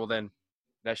 all right, well then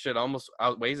that shit almost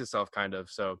outweighs itself, kind of.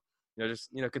 So just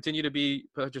continue to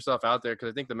put yourself out there, because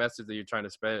I think the message that you're trying to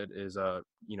spread is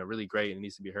really great, and it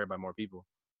needs to be heard by more people.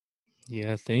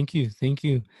 Yeah, thank you. Thank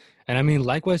you. And I mean,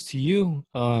 likewise to you.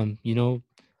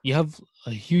 You have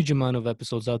a huge amount of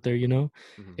episodes out there,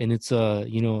 Mm-hmm. and it's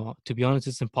to be honest,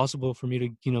 it's impossible for me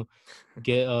to,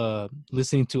 get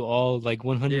listening to all like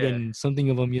 100 Yeah. and something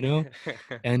of them,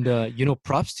 And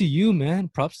props to you, man.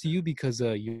 Props to you, because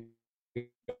you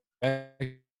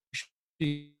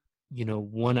actually,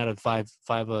 one out of five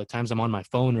times I'm on my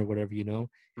phone or whatever,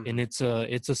 Mm-hmm. and it's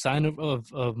a sign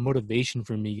of motivation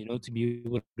for me, to be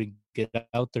able to get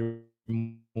out there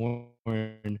more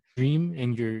and dream,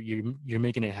 and you're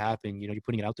making it happen. You're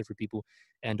putting it out there for people,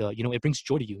 and it brings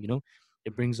joy to you.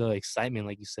 It brings excitement,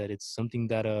 like you said. It's something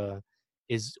that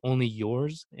is only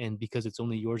yours, and because it's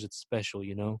only yours, it's special.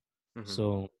 Mm-hmm.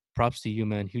 So props to you,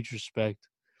 man. Huge respect.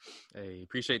 Hey,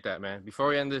 appreciate that, man. Before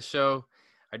we end this show,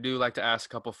 I do like to ask a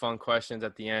couple fun questions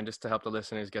at the end, just to help the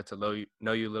listeners get to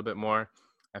know you a little bit more.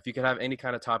 If you could have any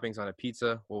kind of toppings on a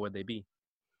pizza, what would they be?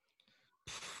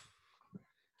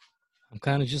 I'm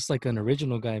kind of just like an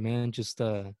original guy, man. Just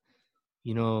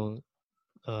you know,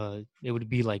 it would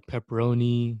be like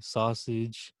pepperoni,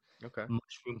 sausage, Okay.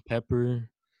 mushroom pepper,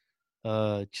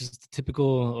 just the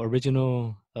typical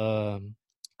original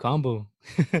combo.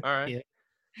 All right. Yeah.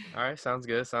 All right. Sounds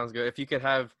good. Sounds good. If you could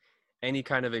have any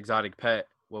kind of exotic pet,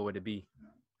 what would it be?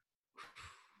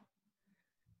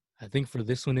 I think for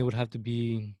this one it would have to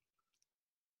be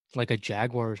like a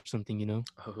jaguar or something.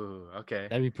 Oh, okay.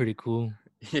 That'd be pretty cool.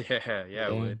 Yeah, it Yeah.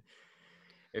 would.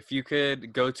 If you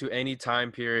could go to any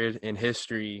time period in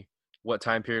history, what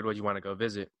time period would you want to go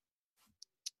visit?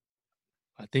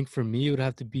 I think for me it would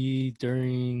have to be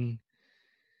during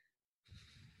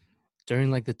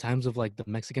like the times of like the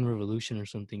Mexican Revolution or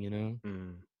something.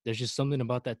 Mm. There's just something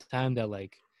about that time that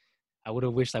like I would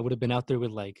have wished I would have been out there with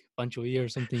like Pancho Villa or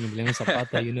something, Emiliano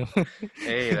Zapata.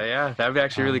 Hey, yeah, that'd be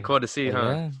actually really cool to see, But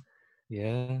huh?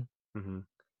 yeah, yeah. Hmm.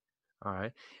 All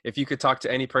right. If you could talk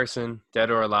to any person, dead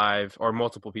or alive, or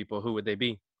multiple people, who would they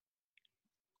be?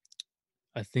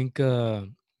 I think for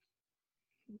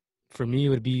me it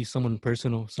would be someone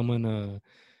personal, someone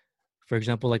for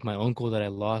example, like my uncle that I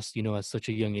lost, at such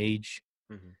a young age.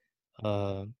 Hmm.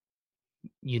 Uh,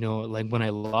 like when I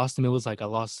lost him, it was like I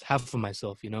lost half of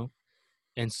myself.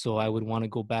 And so I would want to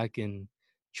go back and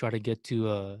try to get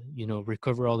to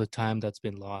recover all the time that's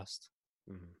been lost.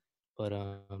 Hmm. But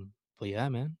but yeah,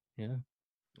 man. Yeah.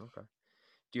 Okay.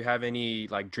 Do you have any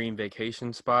like dream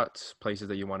vacation spots, places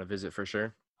that you want to visit for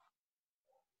sure?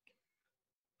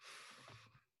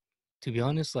 To be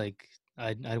honest, like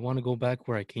I want to go back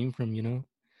where I came from.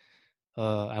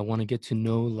 I want to get to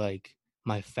know like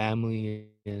my family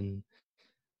and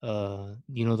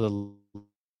the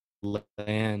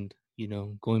land,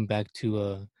 going back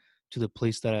to the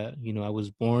place that I was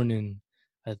born in.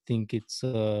 I think it's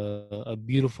a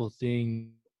beautiful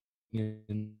thing,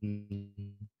 and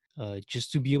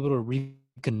just to be able to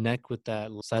reconnect with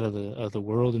that side of the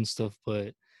world and stuff.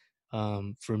 But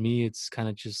for me it's kind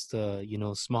of just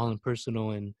small and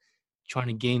personal, and trying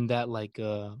to gain that like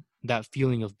that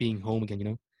feeling of being home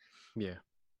again. Yeah.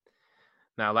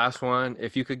 Now, last one.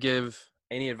 If you could give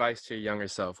any advice to your younger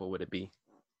self, what would it be?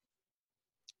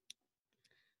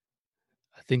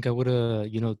 I think I would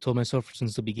have told myself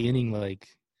since the beginning, like,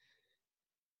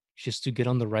 just to get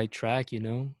on the right track.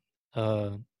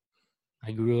 uh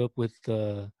I grew up with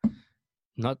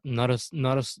not as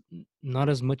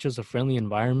much as a friendly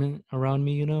environment around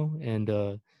me, and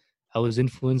I was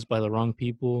influenced by the wrong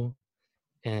people,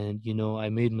 and I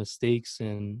made mistakes.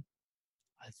 And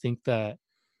I think that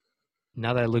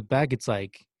now that I look back, it's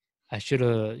like I should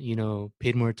have,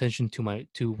 paid more attention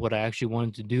to what I actually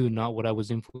wanted to do, not what I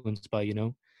was influenced by.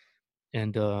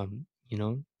 And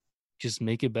just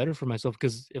make it better for myself.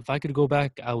 Because if I could go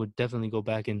back, I would definitely go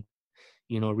back and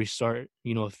restart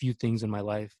a few things in my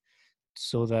life,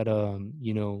 so that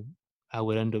I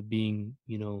would end up being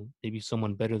maybe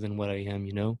someone better than what I am.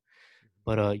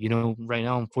 But right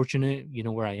now I'm fortunate,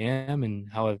 where I am and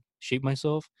how I've shaped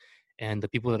myself, and the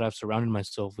people that I've surrounded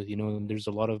myself with. And there's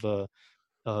a lot of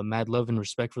mad love and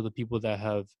respect for the people that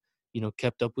have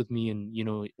kept up with me,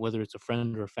 and whether it's a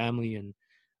friend or a family. And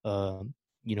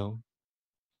you know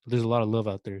there's a lot of love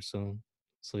out there. So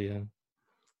yeah.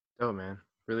 Oh man,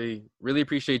 really, really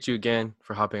appreciate you again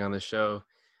for hopping on the show.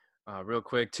 Real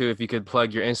quick too, if you could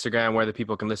plug your Instagram, where the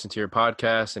people can listen to your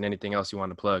podcast, and anything else you want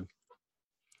to plug.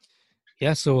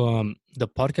 Yeah, so the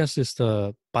podcast is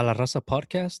the Pala Raza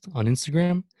podcast on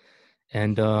Instagram.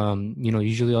 And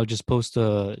usually I'll just post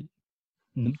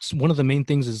one of the main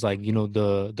things is like,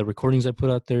 the recordings I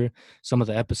put out there, some of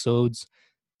the episodes.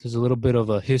 There's a little bit of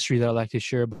a history that I like to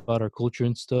share about our culture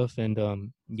and stuff.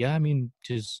 And yeah, I mean,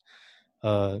 just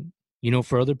for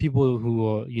other people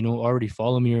who already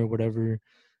follow me or whatever,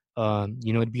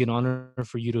 it'd be an honor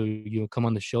for you to come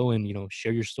on the show and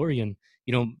share your story. And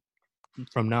you know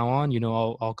from now on,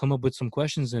 I'll come up with some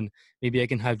questions, and maybe I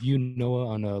can have you, Noah,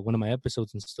 on one of my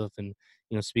episodes and stuff, and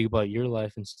speak about your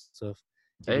life and stuff.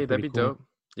 That'd be Hey, that'd pretty be cool. dope.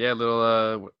 Yeah, a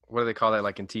little what do they call that,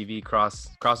 like in TV,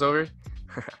 crossover?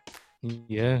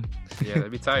 Yeah. Yeah,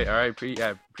 that'd be tight. All right,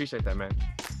 appreciate that, man.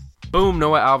 Boom,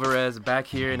 Noah Alvarez back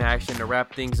here in action to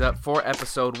wrap things up for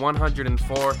episode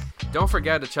 104. Don't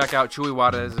forget to check out Chuy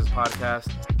Juarez's podcast,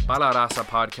 Pala Raza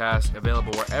Podcast,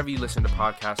 available wherever you listen to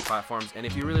podcast platforms. And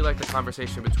if you really like the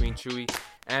conversation between Chuy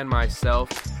and myself,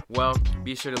 well,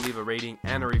 be sure to leave a rating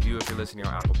and a review if you're listening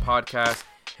on Apple Podcasts.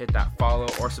 Hit that follow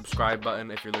or subscribe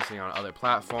button if you're listening on other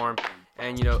platform.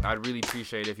 And, I'd really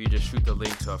appreciate if you just shoot the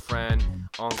link to a friend,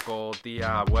 uncle, tia,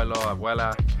 abuelo,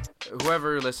 abuela,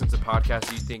 whoever listens to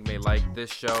podcasts you think may like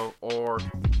this show or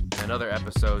another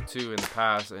episode too in the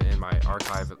past in my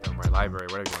archive or my library,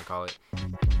 whatever you want to call it.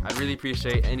 I'd really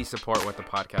appreciate any support with the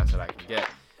podcast that I can get.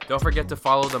 Don't forget to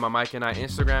follow the My Mike and I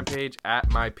Instagram page at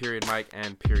my.Mike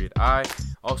and .I.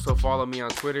 Also follow me on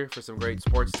Twitter for some great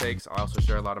sports takes. I also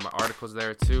share a lot of my articles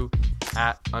there too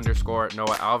at _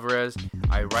 Noah Alvarez.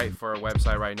 I write for a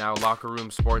website right now,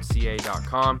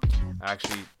 lockerroomsportsca.com. I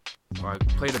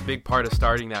played a big part of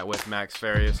starting that with Max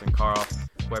Farias and Carl,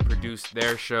 who I produced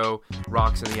their show,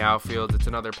 Rocks in the Outfield. It's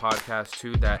another podcast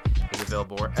too that is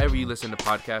available wherever you listen to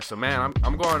podcasts. So man,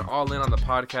 I'm going all in on the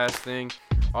podcast thing,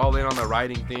 all in on the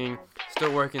writing thing,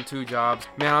 still working 2 jobs.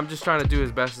 Man, I'm just trying to do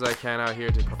as best as I can out here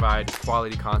to provide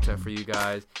quality content for you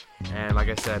guys. And like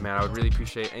I said, man, I would really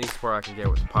appreciate any support I can get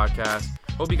with the podcast.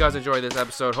 Hope you guys enjoy this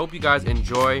episode. Hope you guys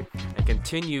enjoy and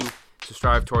continue to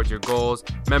strive towards your goals.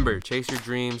 Remember, chase your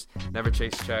dreams, never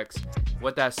chase checks.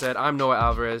 With that said, I'm Noah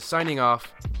Alvarez, signing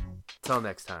off. Till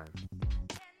next time.